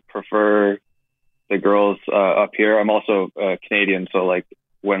honestly prefer the girls up here. I'm also Canadian, so like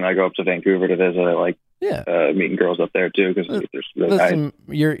when I go up to Vancouver to visit, I like meeting girls up there too, because there's really nice.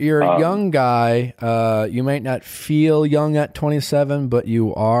 You're a young guy. You might not feel young at 27, but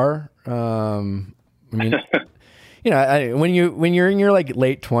you are. I mean, you know, when you're in your like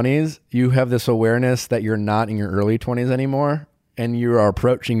late 20s, you have this awareness that you're not in your early 20s anymore, and you are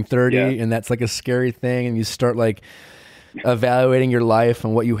approaching 30, and that's like a scary thing, and you start like evaluating your life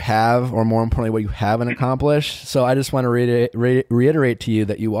and what you have, or more importantly, what you haven't accomplished. So I just want to reiterate to you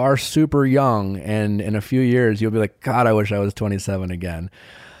that you are super young, and in a few years you'll be like, God, I wish I was 27 again.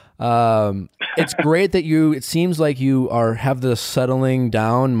 It's great that it seems like you have this settling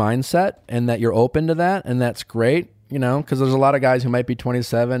down mindset, and that you're open to that, and that's great, you know, because there's a lot of guys who might be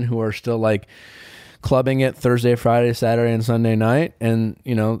 27 who are still like clubbing it Thursday, Friday, Saturday, and Sunday night, and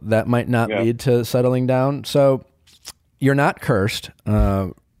you know that might not lead to settling down. So you're not cursed.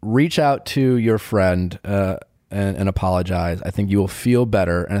 Reach out to your friend and apologize. I think you will feel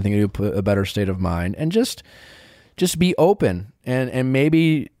better, and I think you'll put a better state of mind. And just be open, and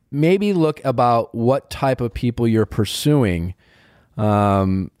maybe look about what type of people you're pursuing,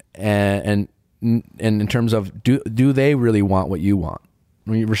 and in terms of do they really want what you want?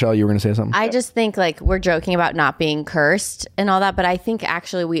 Rochelle, you were going to say something? I just think like we're joking about not being cursed and all that, but I think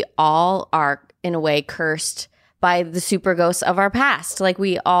actually we all are in a way cursed by the super ghosts of our past. Like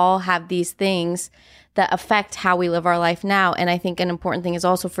we all have these things that affect how we live our life now. And I think an important thing is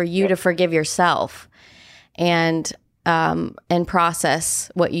also for you to forgive yourself and process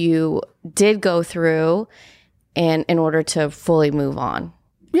what you did go through, and in order to fully move on.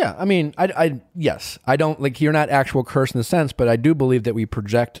 Yeah, I mean, yes, I don't like you're not actual curse in the sense, but I do believe that we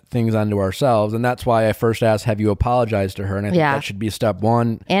project things onto ourselves, and that's why I first asked, "Have you apologized to her?" And I think that should be step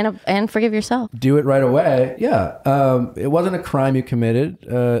one. And forgive yourself. Do it right away. Yeah, it wasn't a crime you committed.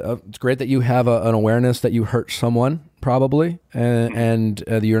 It's great that you have an awareness that you hurt someone. probably, and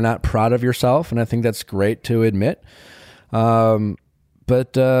you're not proud of yourself. And I think that's great to admit. But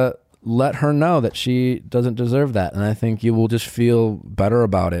let her know that she doesn't deserve that. And I think you will just feel better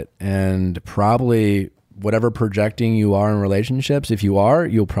about it. And probably whatever projecting you are in relationships, if you are,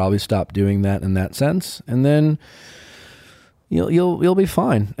 you'll probably stop doing that in that sense. And then you'll be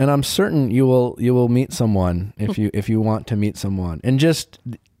fine. And I'm certain you will meet someone if you want to meet someone. And just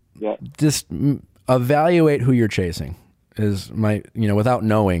evaluate who you're chasing is without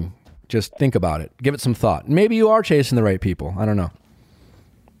knowing. Just think about it. Give it some thought. Maybe you are chasing the right people. I don't know.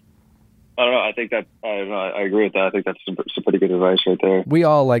 I think that I agree with that. I think that's some pretty good advice right there. We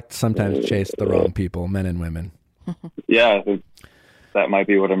all like to sometimes chase the wrong people, men and women. Yeah, I think that might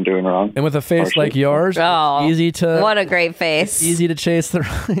be what I'm doing wrong. And with a face like yours, it's easy to what a great face. Easy to chase the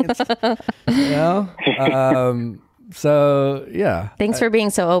right. So yeah. Thanks for being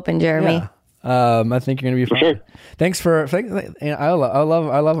so open, Jeremy. Yeah. I think you're gonna be fine. Sure. Thanks I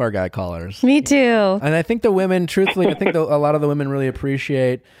love our guy callers. Me too. And I think the women, truthfully, a lot of the women really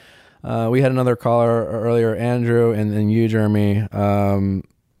appreciate. We had another caller earlier, Andrew, and you, Jeremy.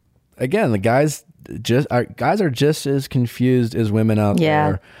 Again, the guys are just as confused as women out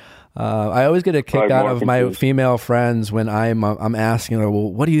there. I always get a kick out of my female friends when I'm asking her,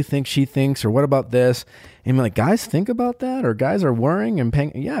 well, what do you think she thinks, or what about this? And I'm like, guys think about that, or guys are worrying and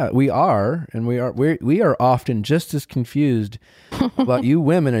paying. Yeah, we are, and we are often just as confused about you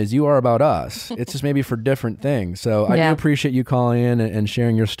women as you are about us. It's just maybe for different things. So I do appreciate you calling in and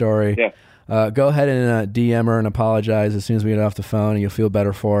sharing your story. Yeah. Go ahead and DM her and apologize as soon as we get off the phone, and you'll feel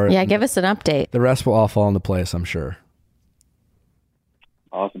better for it. Yeah, give us an update. The rest will all fall into place, I'm sure.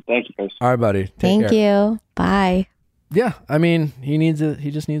 Awesome. Thank you, guys. All right, buddy. Thank you. Bye. Yeah, I mean, he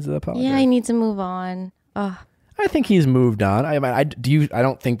just needs to apologize. Yeah, he needs to move on. Oh. I think he's moved on. I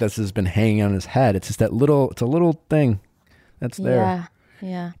don't think this has been hanging on his head. It's just it's a little thing that's there.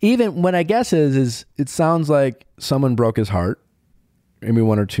 Yeah. Even when I guess is it sounds like someone broke his heart. Maybe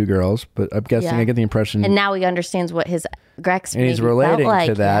one or two girls, but I'm guessing I get the impression. And now he understands what his Grex and he's relating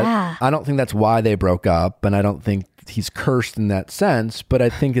to that. Yeah. I don't think that's why they broke up, and I don't think he's cursed in that sense, but I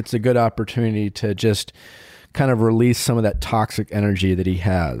think it's a good opportunity to just kind of release some of that toxic energy that he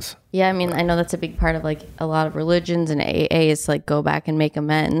has. Yeah, I mean, I know that's a big part of like a lot of religions, and AA is like go back and make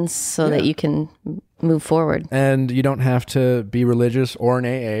amends so that you can move forward. And you don't have to be religious or an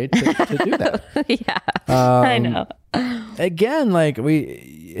AA to do that. I know. Again, like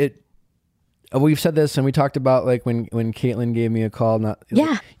we've said this, and we talked about like when Caitlin gave me a call.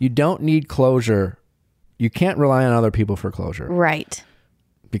 You don't need closure. You can't rely on other people for closure. Right.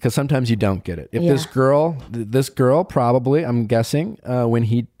 Because sometimes you don't get it. If this girl probably, I'm guessing,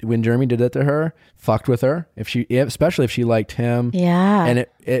 when Jeremy did that to her, fucked with her. Especially if she liked him. Yeah. And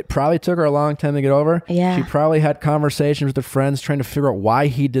it probably took her a long time to get over. Yeah. She probably had conversations with her friends trying to figure out why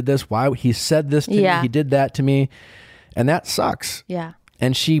he did this, why he said this to me, he did that to me. And that sucks. Yeah.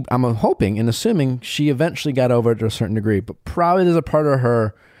 And I'm hoping and assuming she eventually got over it to a certain degree, but probably there's a part of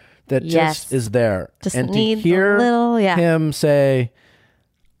her that just is there. Just and to hear him say,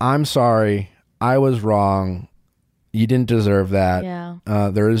 I'm sorry, I was wrong. You didn't deserve that. Yeah.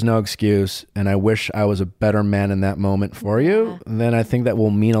 There is no excuse, and I wish I was a better man in that moment for you. Then I think that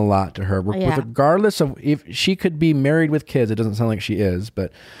will mean a lot to her. Regardless of if she could be married with kids, it doesn't sound like she is,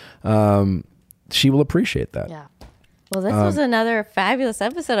 but she will appreciate that. Yeah. Well, this was another fabulous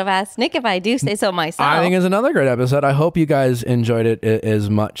episode of Ask Nick, if I do say so myself. I think it's another great episode. I hope you guys enjoyed it as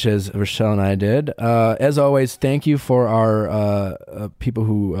much as Rochelle and I did. As always, thank you for our people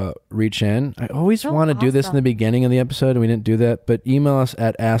who reach in. I always want to do this in the beginning of the episode, and we didn't do that, but email us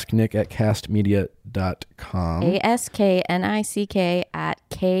at asknick@castmedia.com. AskNick@KAST.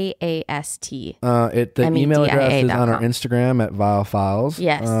 The email address is on our Instagram at Vile Files.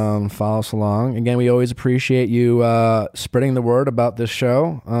 Yes. Follow us along. Again, we always appreciate you spreading the word about this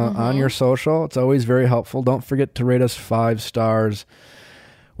show on your social. It's always very helpful. Don't forget to rate us 5 stars.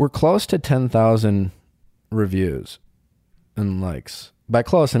 We're close to 10,000 reviews and likes. By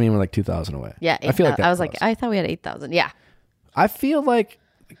close, I mean we're like 2,000 away. Yeah, I feel like I was close. I thought we had 8,000. Yeah, I feel like,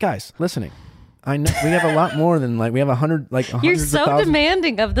 guys, listening. I know we have a lot more than we have 100. You're so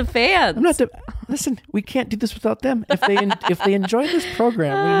demanding of the fans. I'm not. Listen, we can't do this without them. If they enjoy this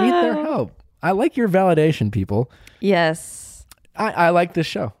program, we need their help. I like your validation, people. Yes. I like this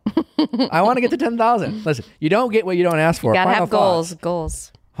show. I want to get to 10,000. Listen, you don't get what you don't ask for. You gotta have goals.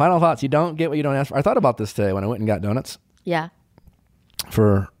 Goals. Final thoughts. You don't get what you don't ask for. I thought about this today when I went and got donuts. Yeah.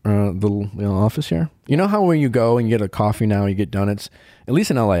 For the office here. You know how when you go and you get a coffee now, you get donuts, at least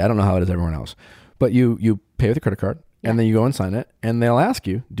in LA, I don't know how it is everywhere else, but you pay with a credit card and then you go and sign it and they'll ask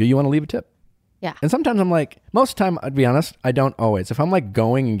you, do you want to leave a tip? Yeah. And sometimes I'm like, most of the time, I'd be honest, I don't always. If I'm like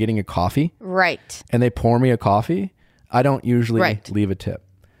going and getting a coffee, Right. and they pour me a coffee, I don't usually Right. leave a tip.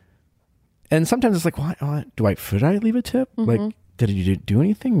 And sometimes it's like, should I leave a tip? Like, did you do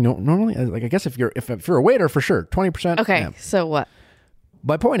anything? No, normally, like, I guess if you're a waiter, for sure, 20%. Okay. yeah. So what?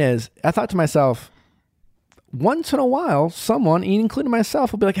 My point is, I thought to myself, once in a while, someone, including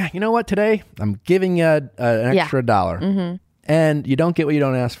myself, will be like, you know what? Today, I'm giving you an extra $1. And you don't get what you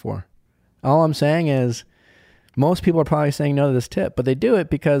don't ask for. All I'm saying is, most people are probably saying no to this tip, but they do it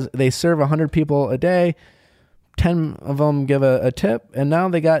because they serve 100 people a day. 10 of them give a tip, and now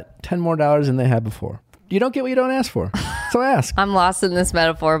they got $10 more than they had before. You don't get what you don't ask for. So ask. I'm lost in this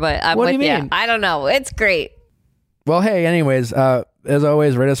metaphor, but I'm What do with you you. mean? I don't know. It's great. Well, hey, anyways, as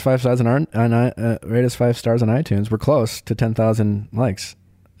always, rate us 5 stars on rate us 5 stars on iTunes. We're close to 10,000 likes,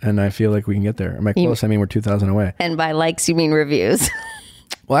 and I feel like we can get there. By close, I mean we're 2,000 away. And by likes, you mean reviews.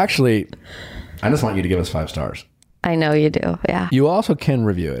 Well, actually, I just want you to give us 5 stars. I know you do. Yeah. You also can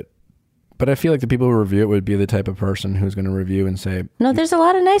review it, but I feel like the people who review it would be the type of person who's going to review and say, No, there's a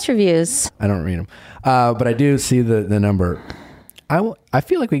lot of nice reviews. I don't read them, but I do see the number. I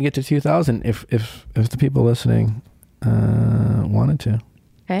feel like we can get to 2,000 if the people listening wanted to.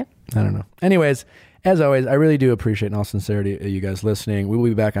 Okay. I don't know. Anyways, as always, I really do appreciate, in all sincerity, you guys listening. We will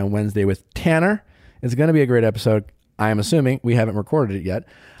be back on Wednesday with Tanner. It's going to be a great episode. I am assuming we haven't recorded it yet,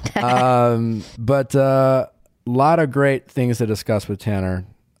 but a lot of great things to discuss with Tanner.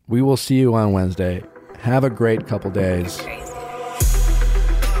 We will see you on Wednesday. Have a great couple days.